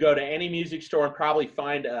 You can go to any music store and probably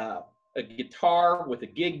find a guitar with a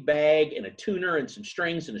gig bag and a tuner and some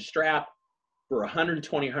strings and a strap for $120,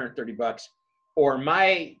 $130. Or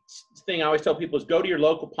my thing I always tell people is go to your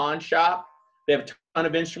local pawn shop. They have a ton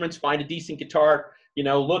of instruments. Find a decent guitar. You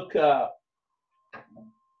know, look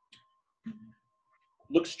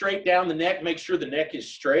straight down the neck. Make sure the neck is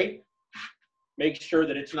straight. Make sure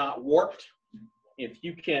that it's not warped. If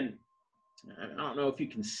you can, I don't know if you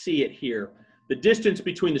can see it here. The distance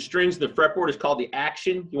between the strings and the fretboard is called the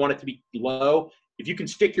action. You want it to be low. If you can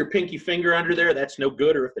stick your pinky finger under there, that's no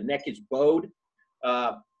good. Or if the neck is bowed.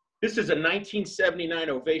 This is a 1979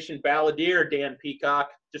 Ovation Balladeer, Dan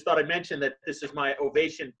Peacock. Just thought I'd mention that this is my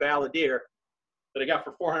Ovation Balladeer that I got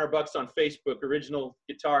for $400 on Facebook. Original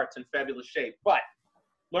guitar. It's in fabulous shape. But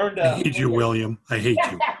learned I hate you, William. I hate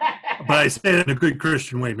you. But I say it in a good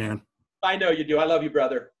Christian way, man. I know you do. I love you,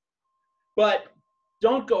 brother. But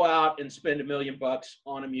don't go out and spend $1 million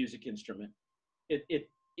on a music instrument.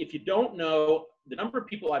 If you don't know, the number of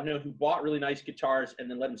people I've known who bought really nice guitars and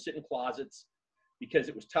then let them sit in closets because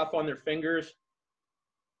it was tough on their fingers.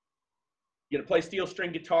 You're going to play steel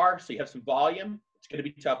string guitar, so you have some volume. It's going to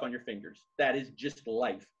be tough on your fingers. That is just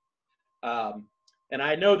life. And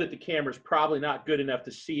I know that the camera's probably not good enough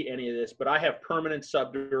to see any of this, but I have permanent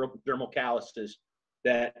subdermal calluses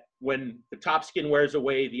that when the top skin wears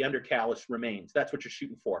away, the undercallus remains. That's what you're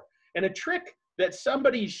shooting for. And a trick that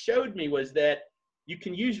somebody showed me was that you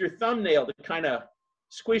can use your thumbnail to kind of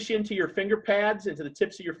squish into your finger pads, into the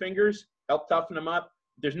tips of your fingers, help toughen them up.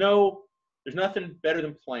 There's nothing better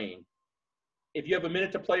than playing. If you have a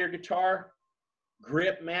minute to play your guitar,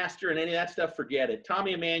 grip, master, and any of that stuff, forget it.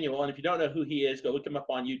 Tommy Emmanuel, and if you don't know who he is, go look him up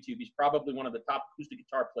on YouTube. He's probably one of the top acoustic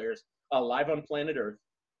guitar players alive on planet Earth.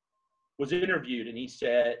 Was interviewed, and he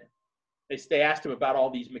said, they asked him about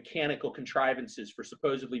all these mechanical contrivances for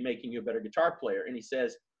supposedly making you a better guitar player. And he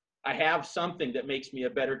says, I have something that makes me a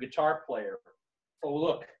better guitar player. Oh,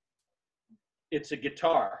 look, it's a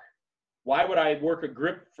guitar. Why would I work a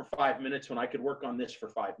grip for 5 minutes when I could work on this for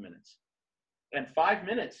 5 minutes? And 5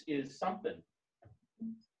 minutes is something.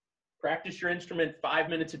 Practice your instrument 5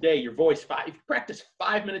 minutes a day, your voice, practice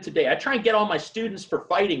 5 minutes a day. I try and get all my students for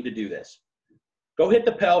fighting to do this. Go hit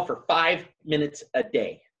the pedal for 5 minutes a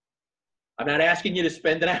day. I'm not asking you to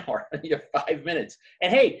spend an hour. You have 5 minutes.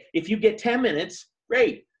 And hey, if you get 10 minutes,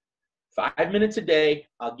 great. 5 minutes a day.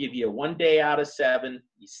 I'll give you 1 day out of 7,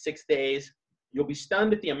 6 days. You'll be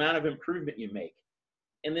stunned at the amount of improvement you make.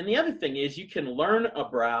 And then the other thing is you can learn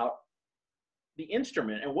about the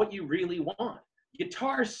instrument and what you really want.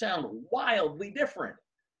 Guitars sound wildly different.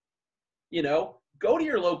 You know, go to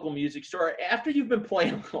your local music store after you've been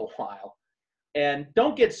playing a little while. And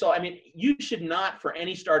don't get so, I mean, you should not, for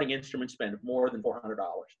any starting instrument, spend more than $400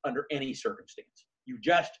 under any circumstance. You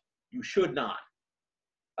should not.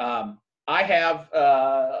 I have,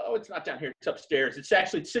 it's not down here, it's upstairs.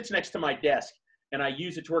 It sits next to my desk, and I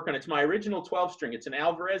use it to work on. It's my original 12-string. It's an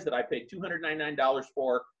Alvarez that I paid $299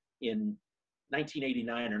 for in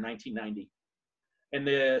 1989 or 1990. And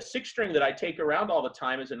the 6-string that I take around all the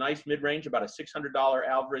time is a nice mid-range, about a $600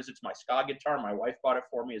 Alvarez. It's my ska guitar. My wife bought it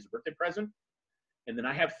for me as a birthday present. And then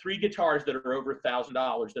I have 3 guitars that are over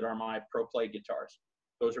 $1,000 that are my pro play guitars.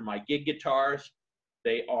 Those are my gig guitars.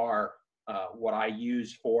 They are what I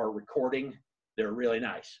use for recording. They're really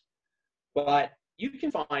nice. But you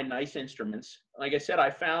can find nice instruments. Like I said,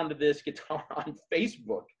 I found this guitar on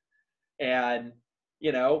Facebook. And,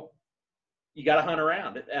 you know, you got to hunt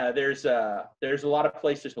around. There's a lot of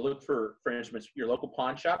places to look for instruments. Your local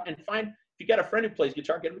pawn shop, and find, if you got a friend who plays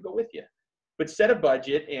guitar, get him to go with you. But set a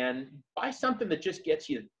budget and buy something that just gets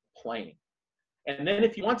you playing. And then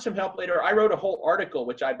if you want some help later, I wrote a whole article,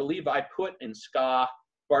 which I believe I put in Ska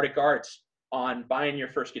Bardic Arts, on buying your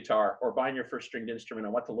first guitar or buying your first stringed instrument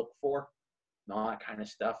and what to look for and all that kind of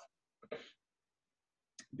stuff.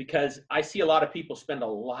 Because I see a lot of people spend a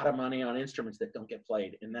lot of money on instruments that don't get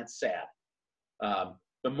played, and that's sad.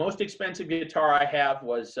 The most expensive guitar I have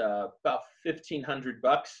was about $1,500.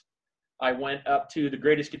 I went up to the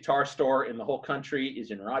greatest guitar store in the whole country,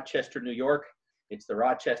 is in Rochester, New York. It's the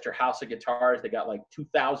Rochester House of Guitars. They got like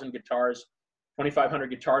 2,000 guitars,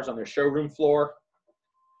 2,500 guitars on their showroom floor.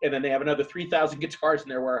 And then they have another 3,000 guitars in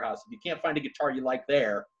their warehouse. If you can't find a guitar you like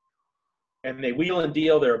there, and they wheel and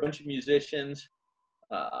deal, they're a bunch of musicians,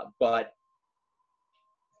 but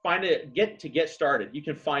get started. You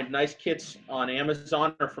can find nice kits on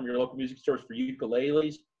Amazon or from your local music stores for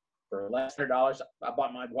ukuleles for less than $100. I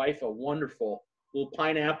bought my wife a wonderful little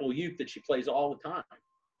pineapple uke that she plays all the time.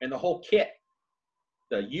 And the whole kit,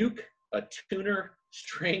 the uke, a tuner,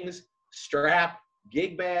 strings, strap,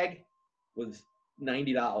 gig bag, was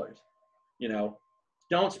 $90. You know,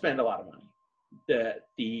 don't spend a lot of money.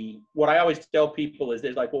 What I always tell people is,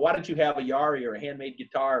 there's like, well, why don't you have a Yari or a handmade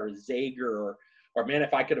guitar or a Zager or man,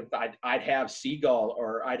 if I could have, I'd have Seagull,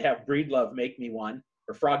 or I'd have Breedlove make me one,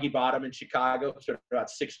 or Froggy Bottom in Chicago, sort of about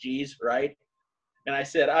 6 Gs, right? And I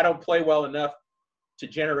said, I don't play well enough to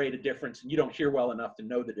generate a difference, and you don't hear well enough to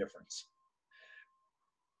know the difference.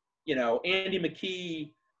 You know, Andy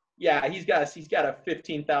McKee, yeah, he's got a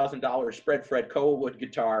 $15,000 spread Fred Colewood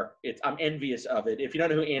guitar. I'm envious of it. If you don't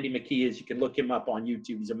know who Andy McKee is, you can look him up on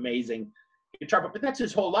YouTube. He's amazing guitar, but that's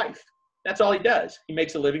his whole life. That's all he does. He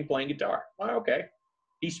makes a living playing guitar. Well, okay.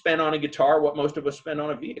 He spent on a guitar what most of us spend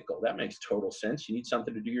on a vehicle. That makes total sense. You need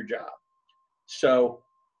something to do your job. So,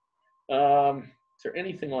 is there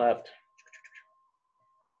anything left?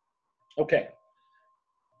 Okay.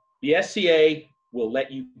 The SCA will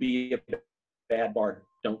let you be a bad bard.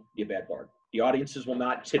 Don't be a bad bard. The audiences will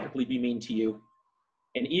not typically be mean to you.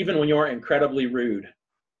 And even when you're incredibly rude.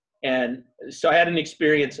 And so I had an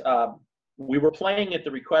experience. We were playing at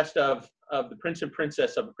the request of the Prince and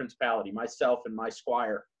Princess of the Principality, myself and my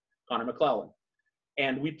squire, Connor McClellan.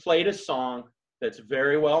 And we played a song that's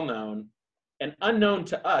very well known and unknown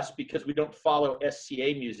to us because we don't follow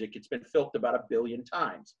SCA music. It's been filked about 1 billion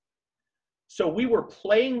times. So we were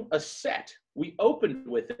playing a set. We opened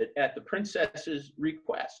with it at the princess's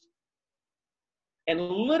request. And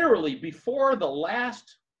literally before the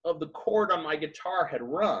last of the chord on my guitar had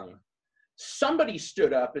rung, somebody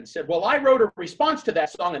stood up and said, well, I wrote a response to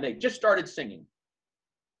that song, and they just started singing.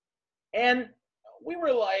 And we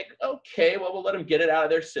were like, okay, well, we'll let them get it out of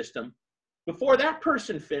their system. Before that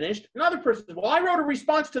person finished, another person said, well, I wrote a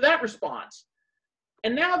response to that response.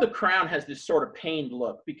 And now the crown has this sort of pained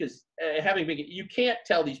look because you can't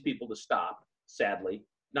tell these people to stop, sadly,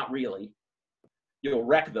 not really. You'll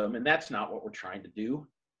wreck them, and that's not what we're trying to do.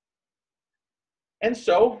 And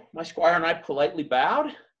so my squire and I politely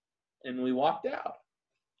bowed, and we walked out.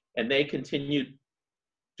 And they continued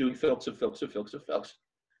doing filks of filks of filks of filks.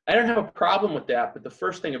 I don't have a problem with that, but the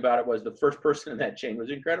first thing about it was the first person in that chain was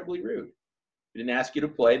incredibly rude. He didn't ask you to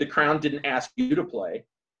play. The crown didn't ask you to play.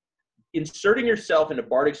 Inserting yourself into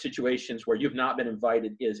bardic situations where you've not been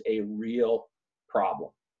invited is a real problem.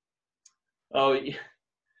 Oh,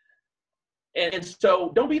 and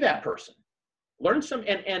so don't be that person. Learn some,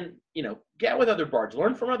 and get with other bards.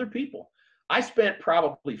 Learn from other people. I spent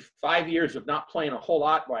probably 5 years of not playing a whole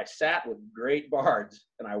lot where I sat with great bards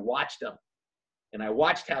and I watched them. And I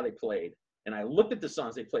watched how they played. And I looked at the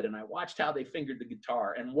songs they played and I watched how they fingered the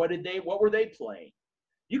guitar and what were they playing?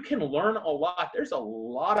 You can learn a lot. There's a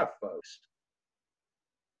lot of folks.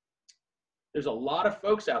 There's a lot of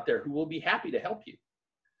folks out there who will be happy to help you.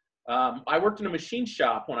 I worked in a machine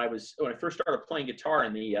shop when I first started playing guitar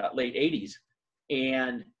in the late 80s.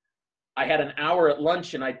 And I had an hour at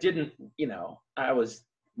lunch and I didn't, I was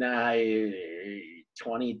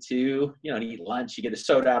 22, eat lunch, you get a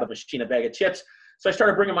soda out of the machine, a bag of chips. So I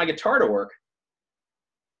started bringing my guitar to work.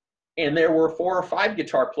 And there were 4 or 5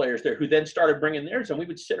 guitar players there who then started bringing theirs, and we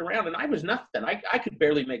would sit around, and I was nothing. I could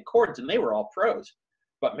barely make chords, and they were all pros.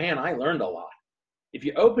 But man, I learned a lot. If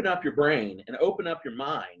you open up your brain and open up your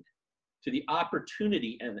mind to the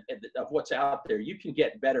opportunity of what's out there, you can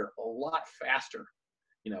get better a lot faster.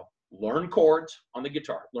 Learn chords on the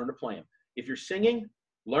guitar, learn to play them. If you're singing,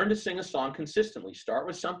 learn to sing a song consistently. Start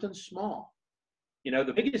with something small.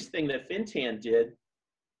 The biggest thing that Fintan did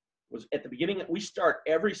was at the beginning, we start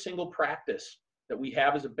every single practice that we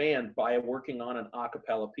have as a band by working on an a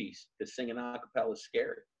cappella piece, because singing a cappella is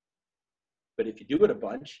scary. But if you do it a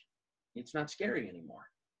bunch, it's not scary anymore.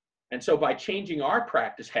 And so by changing our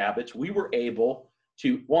practice habits, we were able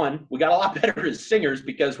to, we got a lot better as singers,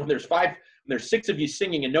 because when there's 6 of you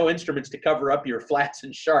singing and no instruments to cover up your flats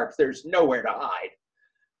and sharps, there's nowhere to hide.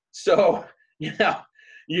 So, you got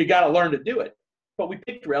to learn to do it. But we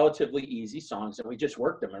picked relatively easy songs and we just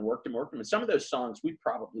worked them and worked them. And some of those songs, we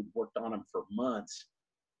probably worked on them for months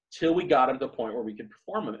till we got them to the point where we could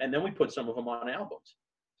perform them. And then we put some of them on albums.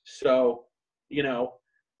 So,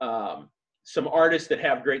 some artists that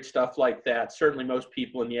have great stuff like that, certainly most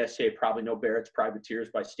people in the SCA probably know Barrett's Privateers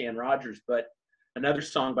by Stan Rogers, but another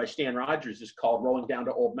song by Stan Rogers is called Rolling Down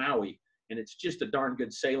to Old Maui. And it's just a darn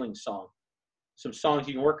good sailing song. Some songs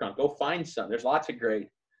you can work on. Go find some. There's lots of great,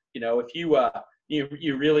 if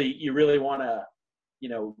you really want to,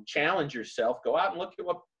 challenge yourself, go out and look at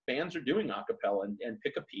what bands are doing a cappella and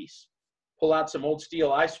pick a piece. Pull out some old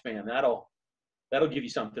Steel Eye Span. That'll give you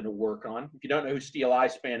something to work on. If you don't know who Steel Eye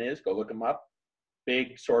Span is, go look them up.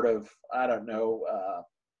 Big sort of,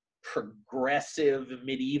 progressive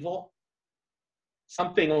medieval.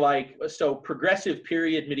 Something like, so progressive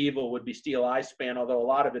period medieval would be Steel Eye Span, although a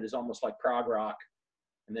lot of it is almost like prog rock.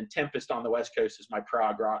 And then Tempest on the West Coast is my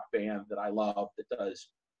prog rock band that I love that does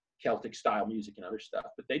Celtic style music and other stuff.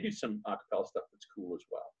 But they do some a cappella stuff that's cool as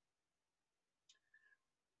well.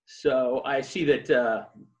 So I see that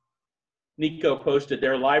Nico posted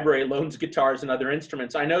their library loans guitars and other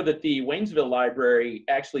instruments. I know that the Waynesville Library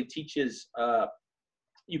actually teaches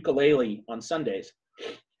ukulele on Sundays.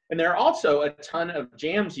 And there are also a ton of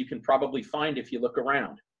jams you can probably find if you look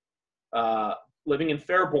around. Living in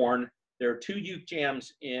Fairborn, there are 2 uke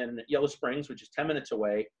jams in Yellow Springs, which is 10 minutes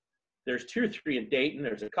away. There's 2 or 3 in Dayton.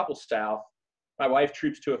 There's a couple south. My wife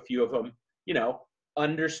troops to a few of them.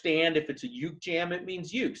 Understand if it's a uke jam, it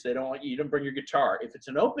means ukes. They don't want you to bring your guitar. If it's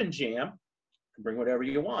an open jam, you can bring whatever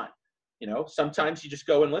you want. You know, sometimes you just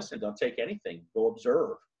go and listen. Don't take anything. Go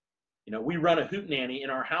observe. You know, we run a hootenanny in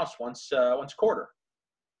our house once a quarter.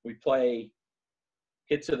 We play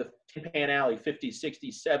hits of the Tin Pan Alley, 50s,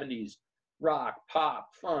 60s, 70s, rock, pop,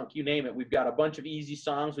 funk, you name it. We've got a bunch of easy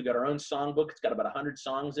songs. We've got our own songbook. It's got about 100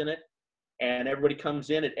 songs in it. And everybody comes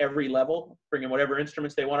in at every level, bringing whatever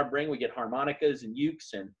instruments they want to bring. We get harmonicas and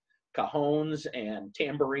ukes and cajones and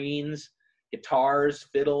tambourines, guitars,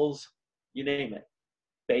 fiddles, you name it,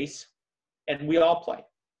 bass. And we all play,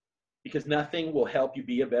 because nothing will help you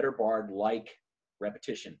be a better bard like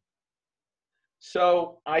repetition.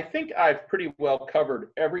 So I think I've pretty well covered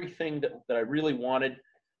everything that I really wanted.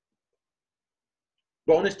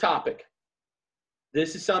 Bonus topic.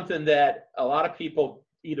 This is something that a lot of people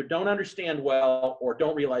either don't understand well or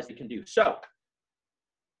don't realize they can do. So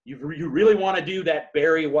you really want to do that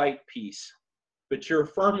Barry White piece, but you're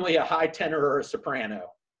firmly a high tenor or a soprano.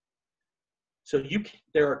 So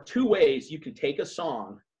there are two ways you can take a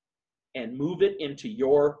song and move it into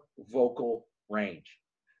your vocal range.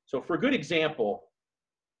 So for a good example,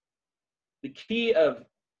 the key of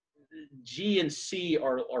G and C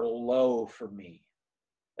are low for me.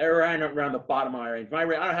 They're around the bottom of my range. I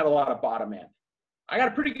don't have a lot of bottom end. I got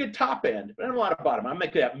a pretty good top end, but I don't have a lot of bottom. I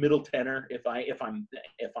make that middle tenor if I'm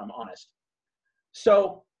honest.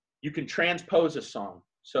 So you can transpose a song.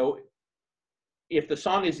 So if the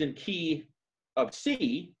song is in key of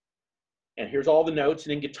C, and here's all the notes,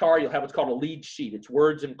 and in guitar you'll have what's called a lead sheet. It's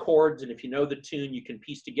words and chords, and if you know the tune, you can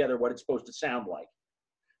piece together what it's supposed to sound like.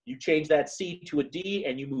 You change that C to a D,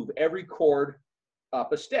 and you move every chord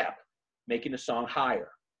up a step, making the song higher.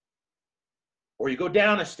 Or you go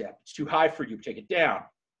down a step. It's too high for you, take it down.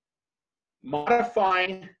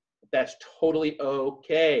 Modifying, that's totally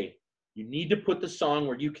okay. You need to put the song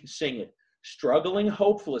where you can sing it. Struggling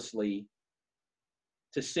hopelessly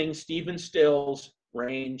to sing Stephen Stills'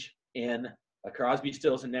 range in a Crosby,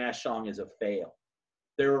 Stills, and Nash song is a fail.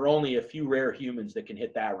 There are only a few rare humans that can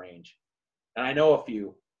hit that range. And I know a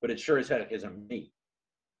few, but it sure as heck isn't me.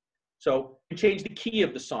 So you change the key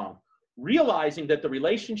of the song, realizing that the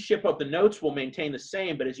relationship of the notes will maintain the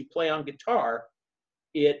same, but as you play on guitar,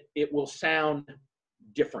 it will sound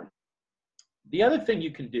different. The other thing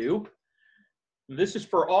you can do, this is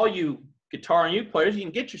for all you guitar and uke players, you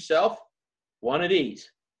can get yourself one of these.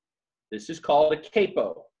 This is called a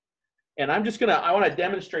capo. And I want to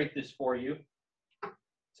demonstrate this for you.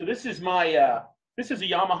 So this is this is a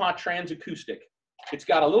Yamaha Trans Acoustic. It's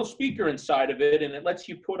got a little speaker inside of it, and it lets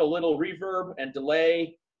you put a little reverb and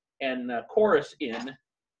delay and chorus in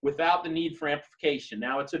without the need for amplification.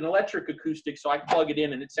 Now, it's an electric acoustic, so I can plug it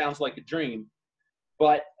in and it sounds like a dream.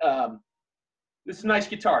 But this is a nice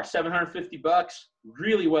guitar, $750,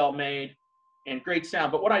 really well made and great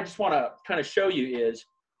sound. But what I just want to kind of show you is,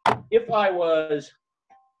 if I was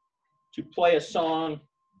to play a song,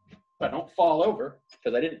 if I don't fall over,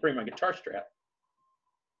 because I didn't bring my guitar strap.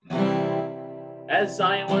 As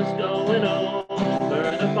I was going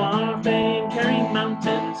over the far famed carrying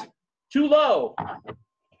mountains, too low.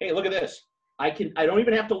 Hey, look at this. I don't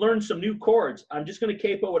even have to learn some new chords. I'm just going to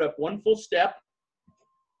capo it up one full step.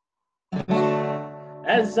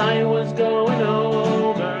 As I was going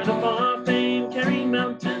over the far famed carrying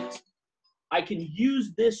mountains, I can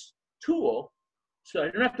use this tool so I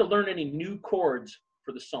don't have to learn any new chords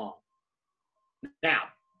for the song. Now,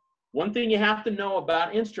 one thing you have to know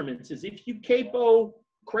about instruments is if you capo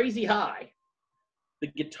crazy high, the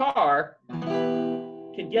guitar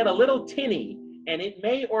can get a little tinny, and it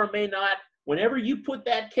may or may not, whenever you put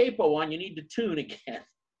that capo on, you need to tune again.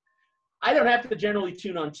 I don't have to generally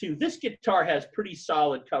tune on 2. This guitar has pretty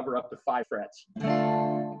solid cover up to 5 frets.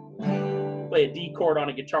 Play a D chord on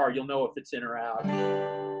a guitar, you'll know if it's in or out.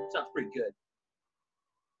 Sounds pretty good.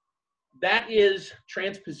 That is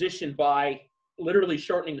transposition by literally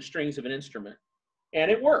shortening the strings of an instrument.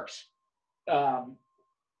 And it works. Don't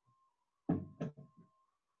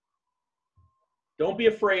be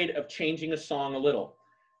afraid of changing a song a little.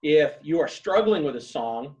 If you are struggling with a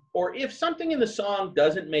song, or if something in the song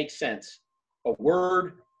doesn't make sense, a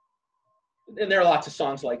word, and there are lots of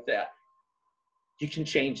songs like that, you can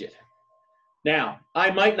change it. Now,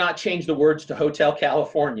 I might not change the words to Hotel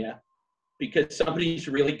California because somebody's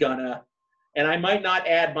really gonna, and I might not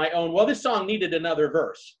add my own, well, this song needed another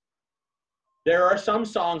verse. There are some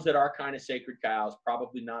songs that are kind of sacred cows,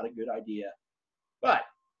 probably not a good idea. But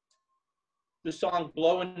the song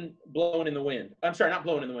Blowing in the Wind, I'm sorry, not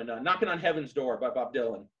Blowing in the Wind, Knocking on Heaven's Door by Bob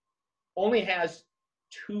Dylan, only has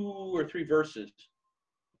 2 or 3 verses.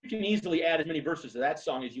 can easily add as many verses to that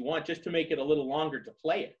song as you want just to make it a little longer to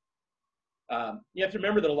play it. You have to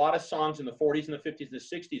remember that a lot of songs in the 40s and the 50s and the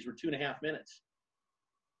 60s were 2.5 minutes.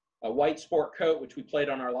 A White Sport Coat, which we played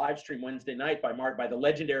on our live stream Wednesday night by the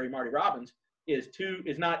legendary Marty Robbins, it's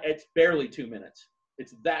barely 2 minutes.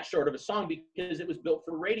 It's that short of a song because it was built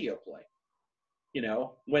for radio play. You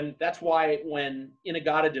know, that's why when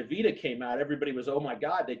In-A-Gadda-Da-Vida came out, everybody was, oh my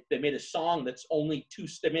God, they made a song that's only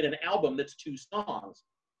they made an album that's 2 songs.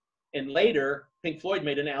 And later, Pink Floyd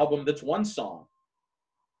made an album that's 1 song.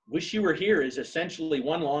 Wish You Were Here is essentially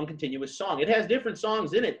 1 long continuous song. It has different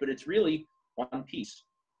songs in it, but it's really 1 piece.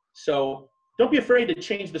 So don't be afraid to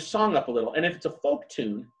change the song up a little. And if it's a folk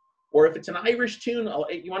tune, or if it's an Irish tune,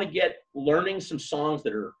 you want to get learning some songs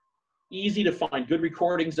that are easy to find good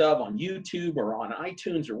recordings of on YouTube or on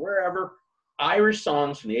iTunes or wherever. Irish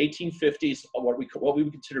songs from the 1850s, what we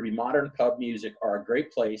would consider to be modern pub music, are a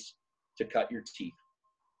great place to cut your teeth.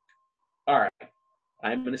 All right,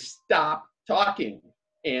 I'm going to stop talking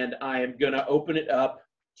and I am going to open it up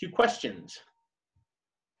to questions.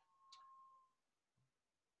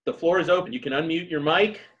 The floor is open. You can unmute your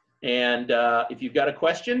mic, and if you've got a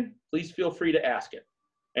question, please feel free to ask it.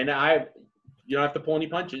 And you don't have to pull any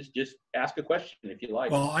punches. Just ask a question if you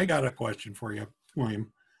like. Well, I got a question for you,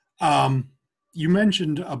 William. You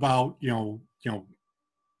mentioned about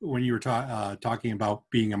when you were talking about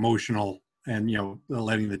being emotional and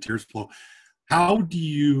letting the tears flow. How do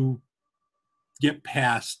you get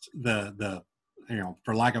past the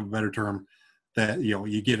for lack of a better term, that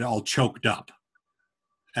you get all choked up?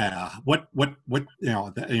 Me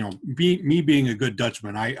being a good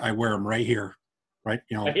Dutchman, I wear them right here, right?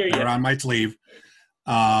 They're on my sleeve.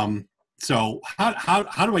 So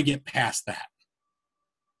how do I get past that?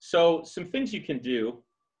 So some things you can do.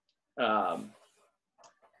 I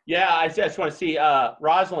just want to see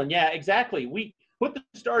Rosalind. Yeah, exactly. We put the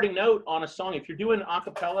starting note on a song. If you're doing a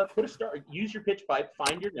cappella, use your pitch pipe,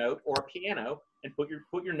 find your note, or a piano, and put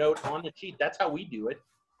your note on the sheet. That's how we do it.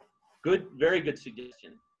 Good, very good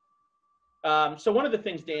suggestion. So one of the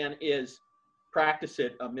things, Dan, is practice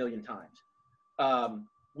it a million times.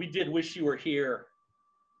 We did Wish You Were Here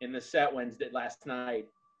in the set Wednesday last night,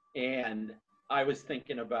 and I was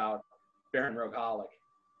thinking about Baron Rogholic,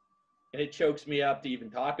 and it chokes me up to even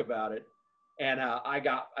talk about it. And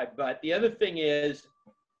but the other thing is,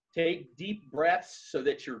 take deep breaths so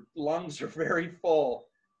that your lungs are very full,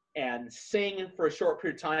 and sing for a short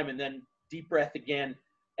period of time, and then deep breath again.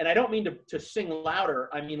 And I don't mean to sing louder.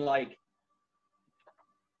 I mean, like,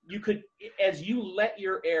 you could, as you let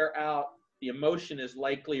your air out, the emotion is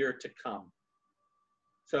likelier to come.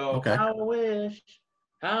 So, okay. How I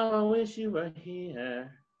wish you were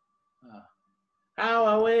here. How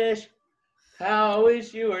I wish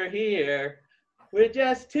you were here. We're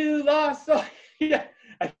just 2 lost souls. Yeah.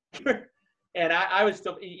 And I was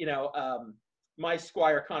still, my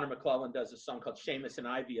squire Connor McClellan does a song called Seamus and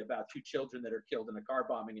Ivy about 2 children that are killed in a car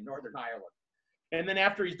bombing in Northern Ireland. And then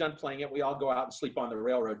after he's done playing it, we all go out and sleep on the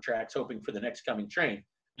railroad tracks, hoping for the next coming train.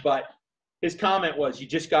 But his comment was, you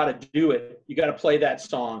just got to do it. You got to play that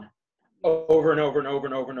song over and over and over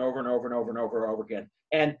and over and over and over and over and over and over again.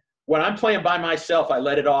 And when I'm playing by myself, I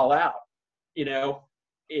let it all out. The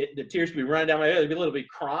tears could be running down my head. I'd be a little bit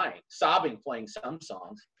crying, sobbing, playing some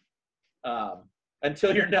songs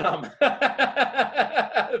until you're numb.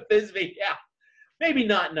 Bisbee, yeah. Maybe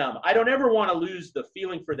not numb. I don't ever want to lose the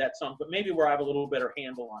feeling for that song, but maybe where I have a little better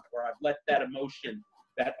handle on it, where I've let that emotion,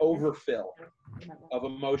 that overfill of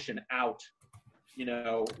emotion out.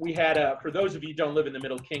 We had for those of you who don't live in the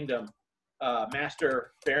Middle Kingdom,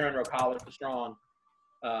 Master Baron Rogholic the Strong,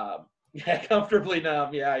 comfortably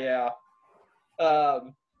numb, yeah.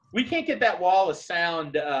 We can't get that wall of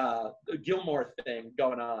sound Gilmore thing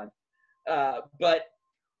going on, but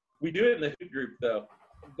we do it in the Hoot group though.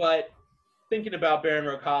 But thinking about Baron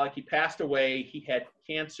Rogholic, he passed away. He had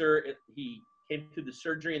cancer. He came through the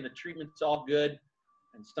surgery and the treatment's all good,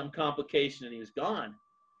 and some complication, and he was gone.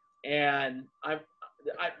 And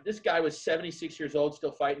this guy was 76 years old,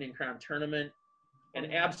 still fighting in Crown Tournament,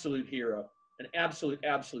 an absolute hero, an absolute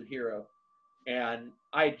hero. And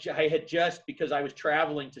I had just, because I was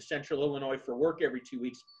traveling to Central Illinois for work every 2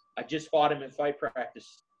 weeks, I just fought him in fight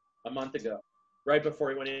practice a month ago, right before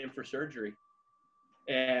he went in for surgery.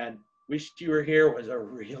 And Wish You Were Here was a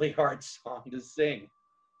really hard song to sing.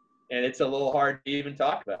 And it's a little hard to even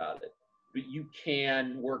talk about it. But you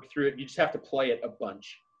can work through it. You just have to play it a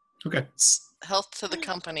bunch. Okay. Health to the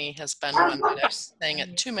Company has been one that I've sang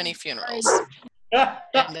at too many funerals. And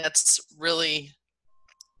that's really,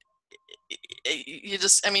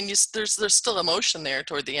 there's still emotion there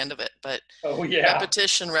toward the end of it, but oh yeah,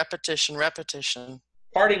 repetition.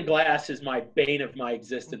 Parting Glass is my bane of my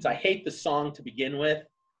existence. I hate the song to begin with,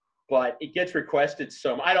 but it gets requested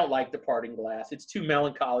so I don't like the Parting Glass. It's too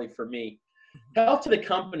melancholy for me. Health to the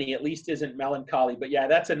Company at least isn't melancholy, but yeah,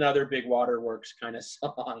 that's another big Waterworks kind of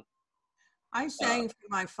song. I sang for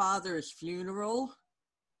my father's funeral,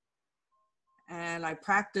 and I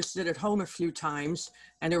practiced it at home a few times,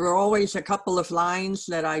 and there were always a couple of lines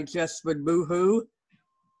that I just would boo-hoo.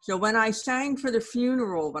 So when I sang for the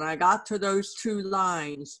funeral, when I got to those 2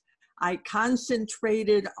 lines, I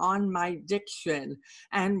concentrated on my diction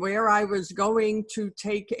and where I was going to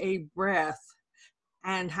take a breath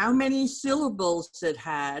and how many syllables it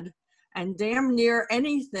had, and damn near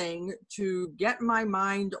anything to get my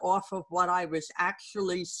mind off of what I was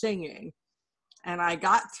actually singing. And I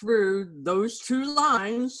got through those 2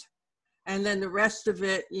 lines, and then the rest of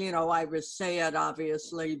it, you know, I was sad,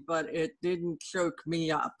 obviously, but it didn't choke me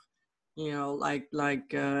up, you know, like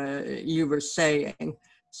you were saying.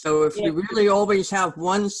 So if you really always have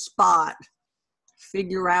one spot,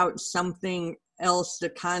 figure out something else to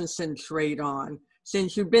concentrate on.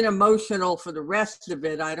 Since you've been emotional for the rest of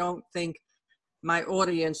it, I don't think my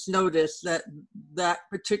audience noticed that that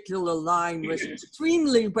particular line was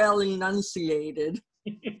extremely well enunciated,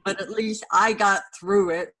 but at least I got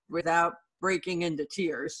through it without breaking into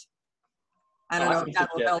tears. I don't know if that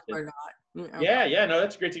will help or not. You know. Yeah, no,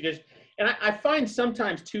 that's a great suggestion. And I find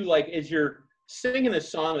sometimes too, like as you're singing a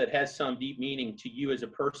song that has some deep meaning to you as a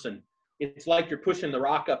person, it's like you're pushing the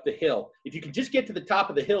rock up the hill. If you can just get to the top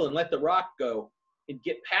of the hill and let the rock go and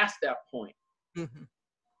get past that point. Mm-hmm.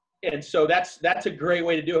 And so that's a great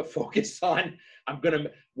way to do it. Focus on,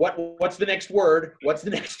 what's the next word? What's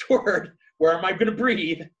the next word? Where am I going to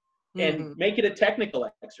breathe? And make it a technical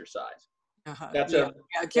exercise. That's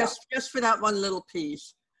just for that one little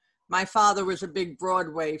piece. My father was a big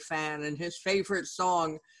Broadway fan, and his favorite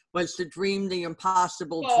song was "To Dream the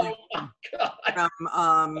Impossible Dream"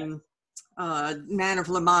 from Man of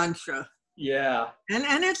La Mancha. Yeah.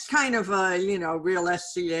 And it's kind of a, you know, real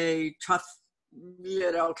SCA tough,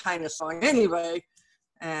 you know, kind of song anyway.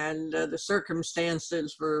 And the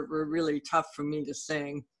circumstances were really tough for me to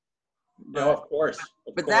sing. But, no, of course.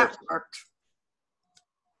 But that worked.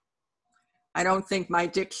 I don't think my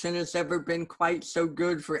diction has ever been quite so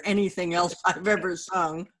good for anything else I've ever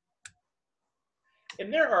sung.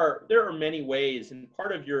 And there are many ways, and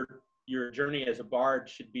part of your journey as a bard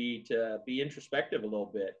should be to be introspective a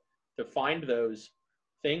little bit, to find those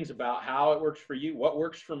things about how it works for you, what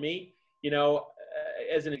works for me. You know,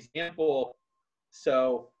 as an example,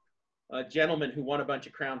 so a gentleman who won a bunch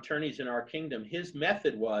of crown tourneys in our kingdom, his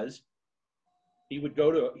method was he would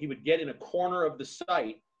get in a corner of the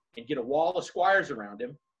site and get a wall of squires around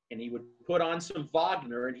him, and he would put on some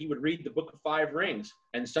Wagner, and he would read the Book of Five Rings,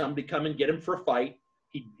 and somebody come and get him for a fight.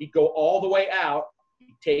 He'd go all the way out,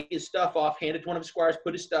 he'd take his stuff off, hand it to one of his squires,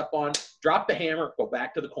 put his stuff on, drop the hammer, go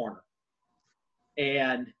back to the corner.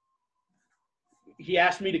 And he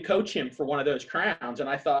asked me to coach him for one of those crowns, and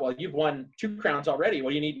I thought, well, you've won 2 crowns already.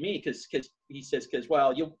 Well, you need me because he says,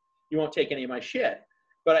 well, you won't take any of my shit.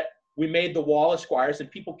 But we made the wall of squires, and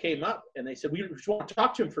people came up and they said, we just want to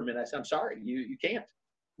talk to him for a minute. I said, I'm sorry, you can't.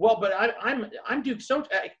 Well, but I'm Duke. So,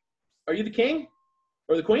 are you the king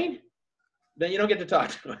or the queen? Then you don't get to talk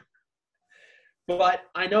to him. But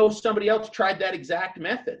I know somebody else tried that exact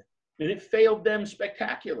method, and it failed them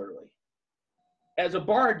spectacularly. As a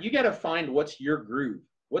bard, you got to find what's your groove,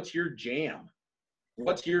 what's your jam,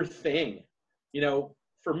 what's your thing. You know,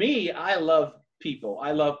 for me, I love people.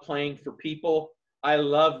 I love playing for people. I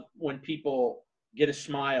love when people get a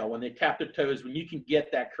smile, when they tap their toes, when you can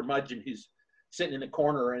get that curmudgeon who's sitting in the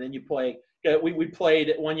corner, and then you play. We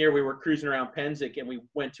played one year. We were cruising around Penzic, and we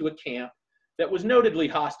went to a camp that was notedly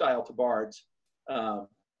hostile to bards.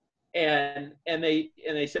 And they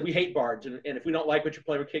said, we hate bards, and if we don't like what you're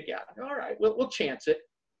playing, we'll kick you out. All right, we'll chance it.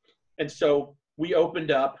 And so we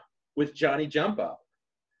opened up with Johnny Jump Up.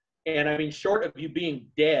 And I mean, short of you being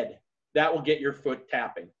dead, that will get your foot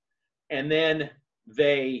tapping. And then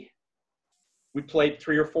we played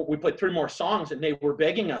 3 more songs, and they were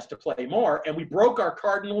begging us to play more, and we broke our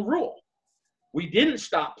cardinal rule. We didn't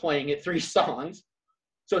stop playing at 3 songs.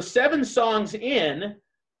 So 7 songs in,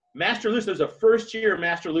 Master Luce, there was a first year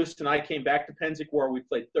Master Luce and I came back to Penzic War. We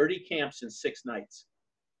played 30 camps in 6 nights.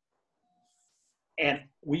 And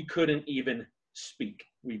we couldn't even speak.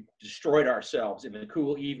 We destroyed ourselves in the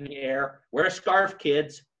cool evening air. Wear a scarf,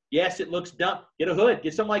 kids. Yes, it looks dumb. Get a hood.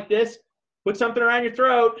 Get something like this. Put something around your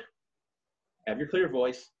throat. Have your clear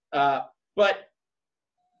voice. But,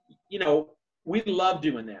 you know, we love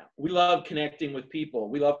doing that. We love connecting with people.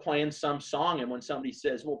 We love playing some song. And when somebody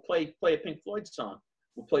says, well, play a Pink Floyd song.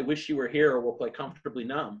 We'll play Wish You Were Here, or we'll play Comfortably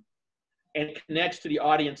Numb. And it connects to the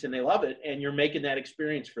audience and they love it, and you're making that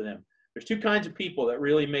experience for them. There's two kinds of people that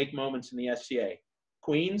really make moments in the SCA: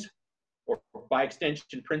 queens, or by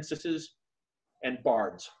extension princesses, and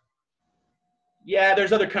bards. Yeah,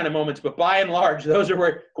 there's other kind of moments, but by and large, those are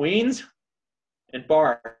where queens and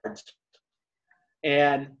bards.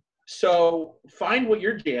 And so find what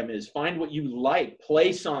your jam is, find what you like,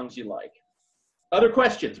 play songs you like. Other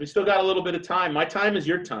questions? We still got a little bit of time. My time is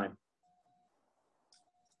your time.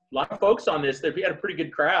 A lot of folks on this. We had a pretty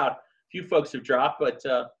good crowd. A few folks have dropped, but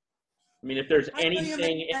I mean, if there's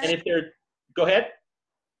anything, and if there, go ahead.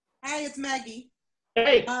 Hey, it's Maggie.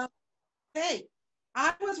 Hey. Hey,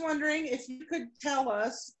 I was wondering if you could tell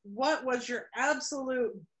us what was your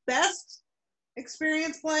absolute best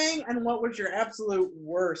experience playing and what was your absolute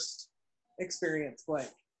worst experience playing?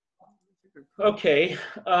 Okay,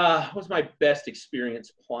 what was my best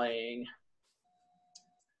experience playing?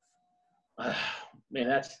 Man,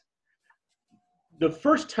 that's the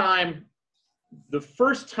first time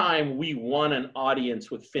we won an audience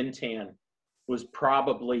with Fintan was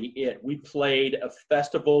probably it. We played a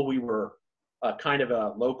festival. We were kind of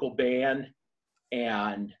a local band,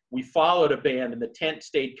 and we followed a band, and the tent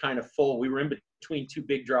stayed kind of full. We were in between two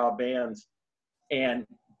big draw bands, and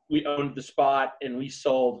we owned the spot, and we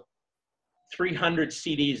sold 300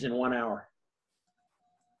 CDs in 1 hour.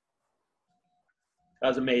 That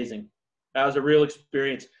was amazing. That was a real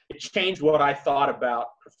experience. It changed what I thought about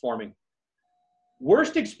performing.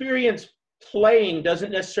 Worst experience playing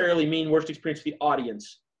doesn't necessarily mean worst experience for the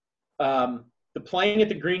audience. The playing at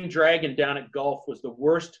the Green Dragon down at Gulf was the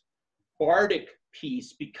worst bardic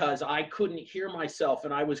piece because I couldn't hear myself,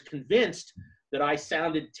 and I was convinced that I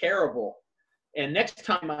sounded terrible. And next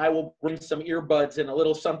time I will bring some earbuds and a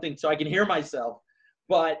little something so I can hear myself.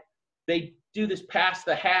 But they do this pass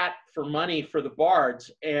the hat for money for the bards,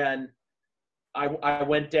 and I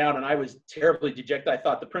went down and I was terribly dejected. I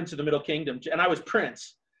thought the Prince of the Middle Kingdom, and I was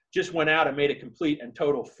Prince, just went out and made a complete and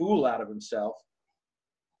total fool out of himself.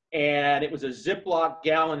 And it was a Ziploc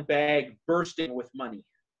gallon bag bursting with money.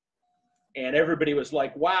 And everybody was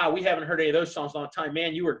like, wow, we haven't heard any of those songs in a long time.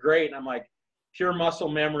 Man, you were great. And I'm like, pure muscle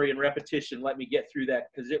memory and repetition let me get through that,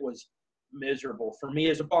 because it was miserable for me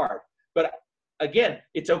as a bard. But again,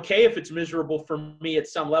 it's okay if it's miserable for me at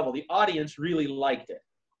some level. The audience really liked it,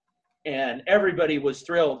 and everybody was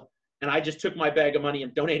thrilled. And I just took my bag of money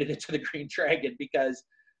and donated it to the Green Dragon, because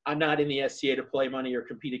I'm not in the SCA to play money or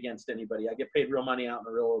compete against anybody. I get paid real money out in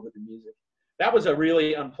the real world with the music. That was a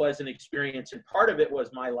really unpleasant experience, and part of it was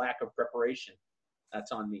my lack of preparation.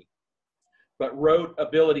 That's on me. But rote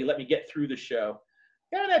ability let me get through the show.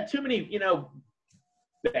 I haven't had too many,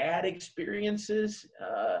 bad experiences.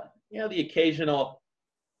 The occasional,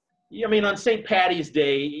 I mean, on St. Patty's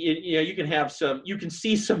Day, you can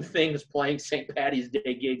see some things playing St. Patty's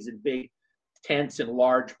Day gigs in big tents and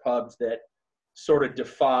large pubs that sort of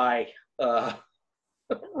defy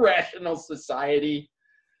rational society.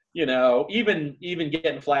 Even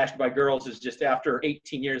getting flashed by girls is just, after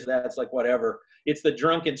 18 years of that, it's like, whatever. It's the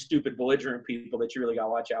drunken, stupid, belligerent people that you really got to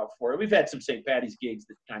watch out for. We've had some St. Patty's gigs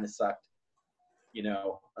that kind of sucked,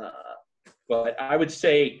 but I would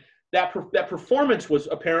say that performance was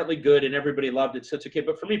apparently good and everybody loved it, so it's okay.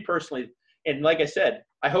 But for me personally, and like I said,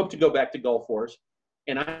 I hope to go back to Gulf Wars,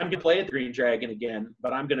 and I'm going to play at the Green Dragon again,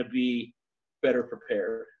 but I'm going to be better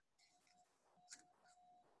prepared.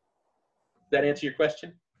 Does that answer your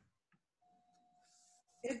question?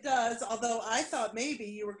 It does, although I thought maybe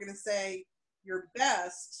you were going to say your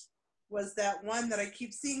best was that one that I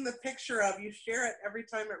keep seeing the picture of. You share it every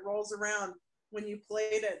time it rolls around, when you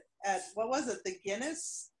played it at, what was it, the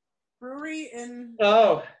Guinness Brewery in...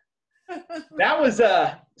 Oh, that was,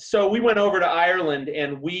 so we went over to Ireland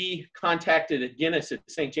and we contacted a Guinness at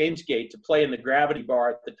St. James Gate to play in the Gravity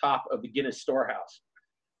Bar at the top of the Guinness storehouse.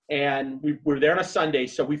 And we were there on a Sunday,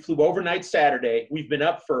 so we flew overnight Saturday. We've been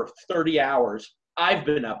up for 30 hours. I've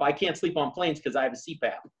been up. I can't sleep on planes because I have a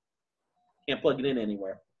CPAP. Can't plug it in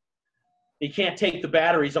anywhere. You can't take the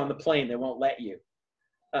batteries on the plane. They won't let you.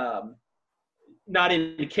 Not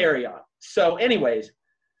in the carry-on. So anyways,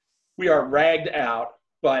 we are ragged out,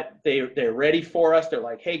 but they're ready for us. They're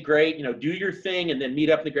like, hey, great, do your thing and then meet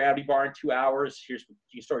up in the Gravity Bar in 2 hours. You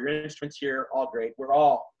can store your instruments here. All great.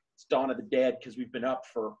 It's Dawn of the Dead because we've been up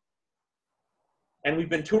and we've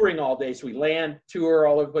been touring all day. So we land, tour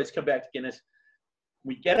all over the place, come back to Guinness.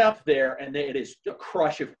 We get up there and it is a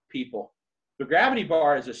crush of people. The Gravity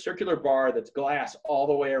Bar is a circular bar that's glass all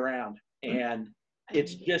the way around. And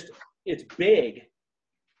it's big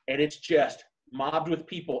and it's just mobbed with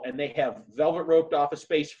people, and they have velvet roped off a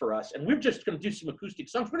space for us. And we're just going to do some acoustic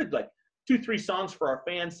songs. We're going to 2-3 songs for our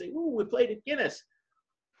fans. Say, ooh, we played at Guinness.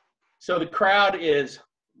 So the crowd is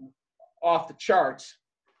off the charts.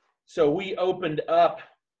 So we opened up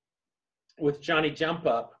with Johnny Jump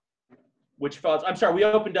Up, which follows, I'm sorry, we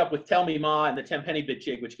opened up with Tell Me Ma and the 10-penny bit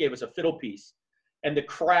jig, which gave us a fiddle piece. And the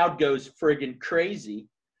crowd goes friggin' crazy.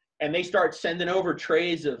 And they start sending over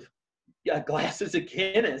trays of glasses of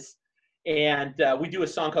Guinness. And we do a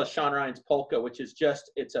song called Sean Ryan's Polka, which is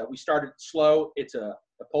just, we started slow. It's a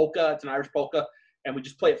polka, it's an Irish polka. And we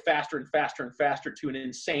just play it faster and faster and faster to an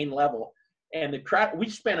insane level. And the crowd, we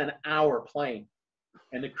spent an hour playing.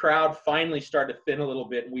 And the crowd finally started to thin a little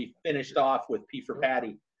bit. And we finished off with P for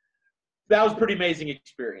Patty. That was a pretty amazing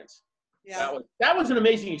experience. Yeah. That was an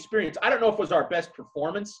amazing experience. I don't know if it was our best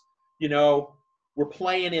performance. You know, we're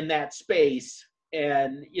playing in that space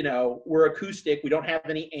and, you know, we're acoustic. We don't have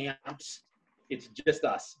any amps. It's just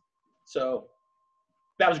us. So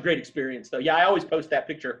that was a great experience, though. Yeah, I always post that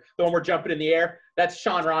picture. The one we're jumping in the air. That's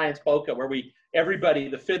Sean Ryan's polka, where everybody,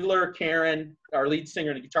 the fiddler, Karen, our lead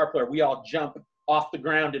singer, and the guitar player, we all jump off the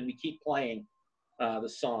ground and we keep playing the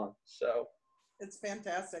song. So it's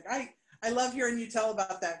fantastic. I love hearing you tell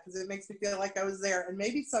about that because it makes me feel like I was there, and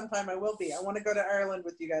maybe sometime I will be. I want to go to Ireland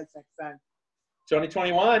with you guys next time.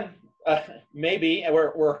 2021, maybe, and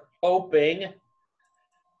we're hoping.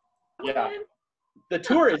 Yeah, the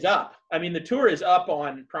tour is up. I mean, the tour is up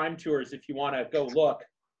on Prime Tours if you want to go look,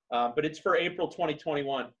 but it's for April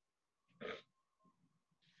 2021.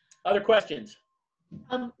 Other questions?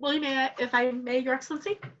 William, if I may, Your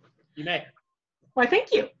Excellency? You may. Why,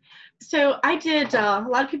 thank you. So I did, a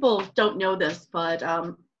lot of people don't know this, but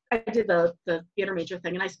I did the theater major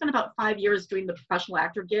thing, and I spent about 5 years doing the professional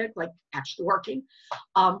actor gig, like actually working,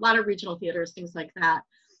 a lot of regional theaters, things like that.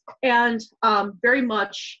 And very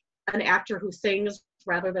much an actor who sings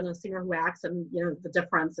rather than a singer who acts, and you know, the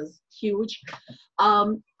difference is huge.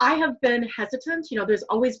 I have been hesitant, you know, there's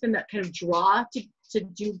always been that kind of draw to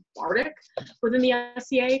do Bardic within the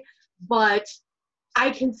SCA, but I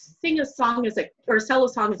can sing a song or sell a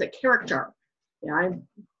song as a character, you know,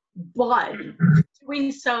 but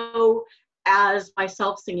doing so as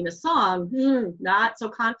myself singing a song, not so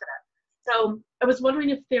confident. So I was wondering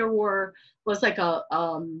if there was like a,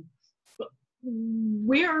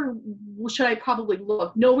 where should I probably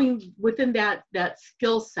look, knowing within that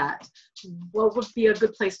skill set, what would be a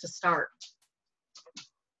good place to start?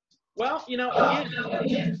 Well, you know,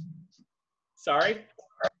 sorry.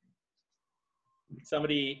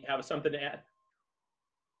 Somebody have something to add?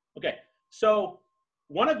 Okay, so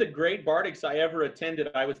one of the great Bardics I ever attended,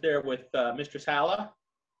 I was there with Mistress Halla.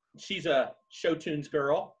 She's a show tunes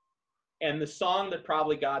girl. And the song that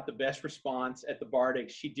probably got the best response at the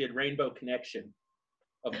Bardics, she did Rainbow Connection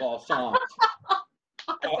of all songs.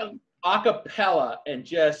 Awesome. A cappella, and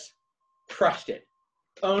just crushed it.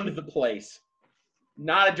 Owned the place.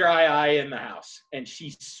 Not a dry eye in the house. And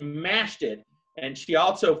she smashed it. And she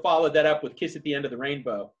also followed that up with Kiss at the End of the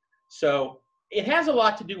Rainbow. So it has a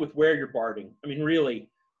lot to do with where you're barding. I mean, really,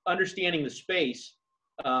 understanding the space.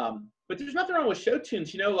 But there's nothing wrong with show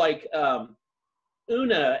tunes, you know, like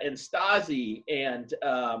Una and Stasi and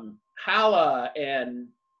Halla and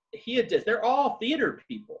Hiadis. They're all theater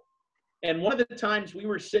people. And one of the times we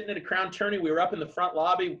were sitting at a Crown Tourney, we were up in the front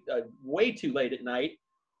lobby way too late at night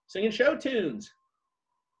singing show tunes.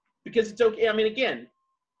 Because it's okay. I mean, again,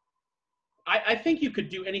 I think you could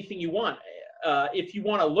do anything you want. If you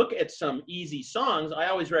want to look at some easy songs, I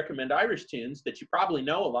always recommend Irish tunes that you probably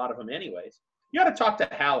know a lot of them anyways. You got to talk to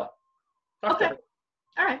Halla. Okay.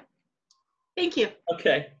 All right. Thank you.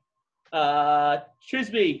 Okay.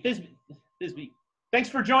 Thisby, thanks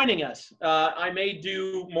for joining us. I may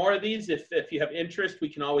do more of these if you have interest. We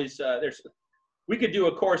can always, we could do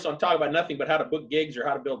a course on Talk About Nothing, but how to book gigs or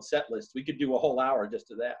how to build set lists. We could do a whole hour just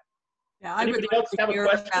to that. Yeah, I Anybody would like else to have a hear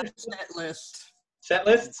question? about set list. Set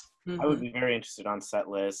lists? I would be very interested on set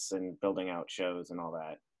lists and building out shows and all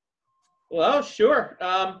that. Well, sure.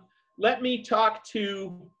 Let me talk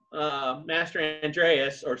to Master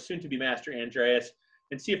Andreas, or soon to be Master Andreas,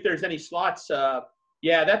 and see if there's any slots.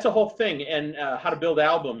 Yeah, that's a whole thing, and how to build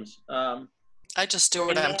albums. I just do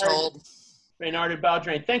what I'm told. Reynard and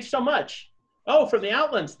Baldrain, thanks so much. Oh, from the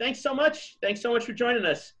Outlands, thanks so much. Thanks so much for joining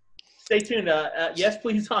us. Stay tuned. Yes,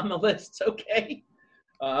 please, on the list. Okay.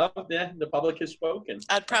 Yeah, the public has spoken.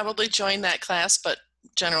 I'd probably join that class, but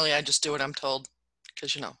generally I just do what I'm told,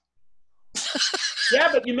 because, you know. Yeah,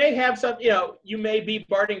 but you may have some, you know, you may be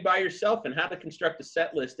barding by yourself, and how to construct a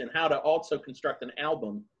set list and how to also construct an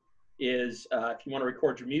album is, if you want to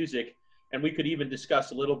record your music, and we could even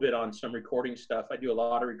discuss a little bit on some recording stuff. I do a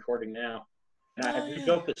lot of recording now. And I have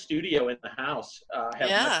rebuilt the studio in the house. I have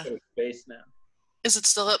much better space now. Is it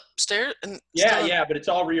still upstairs? Yeah, but it's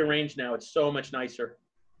all rearranged now. It's so much nicer.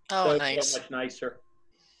 Oh, So nice. much nicer.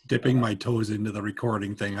 Dipping my toes into the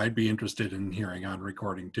recording thing. I'd be interested in hearing on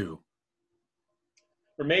recording too.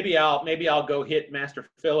 Or maybe I'll go hit Master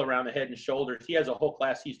Phil around the head and shoulders. He has a whole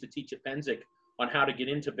class he used to teach at Penzic on how to get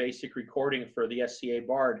into basic recording for the SCA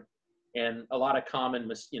Bard, and a lot of common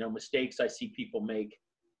mistakes I see people make.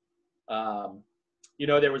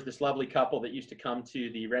 There was this lovely couple that used to come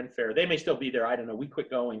to the Ren Fair. They may still be there. I don't know. We quit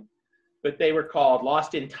going, but they were called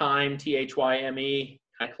Lost in Time, Thyme, kind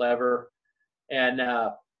of clever, and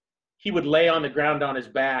he would lay on the ground on his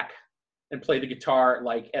back and play the guitar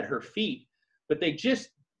like at her feet. But they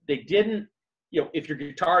didn't, if your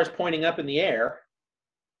guitar is pointing up in the air,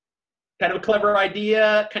 kind of a clever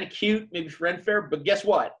idea, kind of cute, maybe for Ren Fair, but guess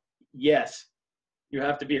what? Yes, you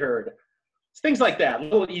have to be heard. It's things like that,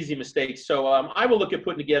 little easy mistakes. So I will look at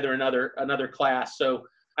putting together another class. So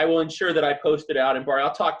I will ensure that I post it out. And Barry,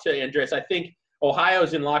 I'll talk to Andres. I think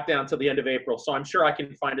Ohio's in lockdown till the end of April, so I'm sure I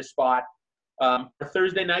can find a spot.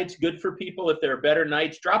 Thursday night's good for people. If there are better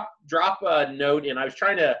nights, drop a note. And I was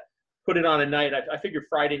trying to put it on a night. I figure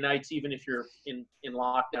Friday nights, even if you're in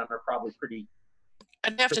lockdown, are probably pretty.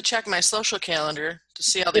 I'd have to check my social calendar to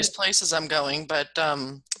see all these places I'm going, but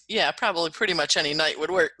yeah, probably pretty much any night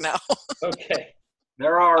would work now. Okay.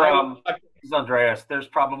 There are, this is Andreas, there's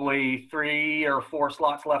probably 3 or 4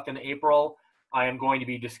 slots left in April. I am going to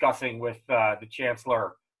be discussing with the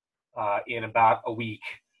Chancellor in about a week,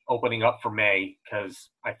 opening up for May, because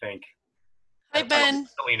I think Hi, Ben. I don't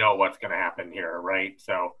really know what's going to happen here, right?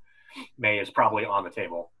 So May is probably on the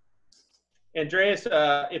table. Andreas,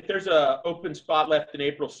 if there's a open spot left in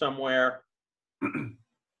April somewhere,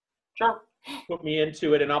 Sure. Put me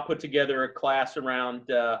into it, and I'll put together a class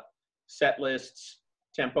around set lists,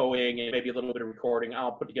 tempoing, and maybe a little bit of recording.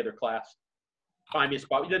 I'll put together a class. Find me a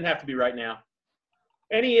spot. It doesn't have to be right now.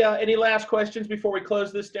 Any last questions before we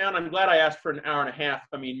close this down? I'm glad I asked for an hour and a half.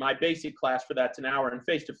 I mean, my basic class for that's an hour, and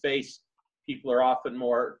face-to-face, people are often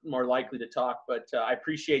more likely to talk, but I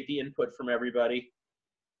appreciate the input from everybody.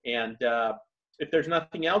 And if there's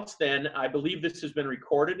nothing else, then I believe this has been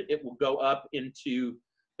recorded. It will go up into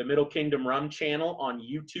the Middle Kingdom Rum channel on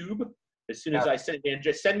YouTube as soon as I send it in.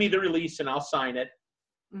 Just send me the release and I'll sign it.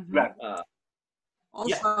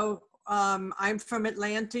 Also, I'm from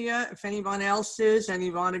Atlantia. If anyone else is and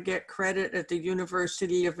you want to get credit at the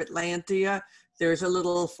University of Atlantia, there's a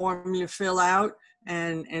little form you fill out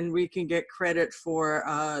and we can get credit for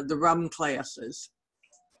the rum classes.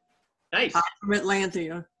 Nice. I'm from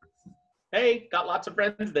Atlantia. Hey, got lots of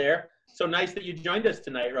friends there. So nice that you joined us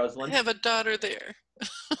tonight, I Rosalind. have a daughter there.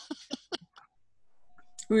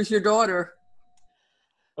 Who's your daughter?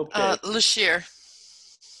 Okay. Lashir.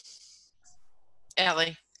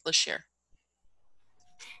 Allie Lashir.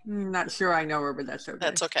 Not sure I know her, but that's okay.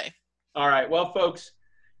 That's okay. All right. Well, folks,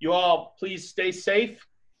 you all please stay safe.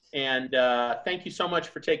 And thank you so much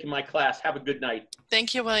for taking my class. Have a good night.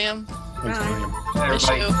 Thank you, William. Thanks, William. Hey, Miss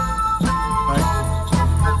everybody. you. Bye.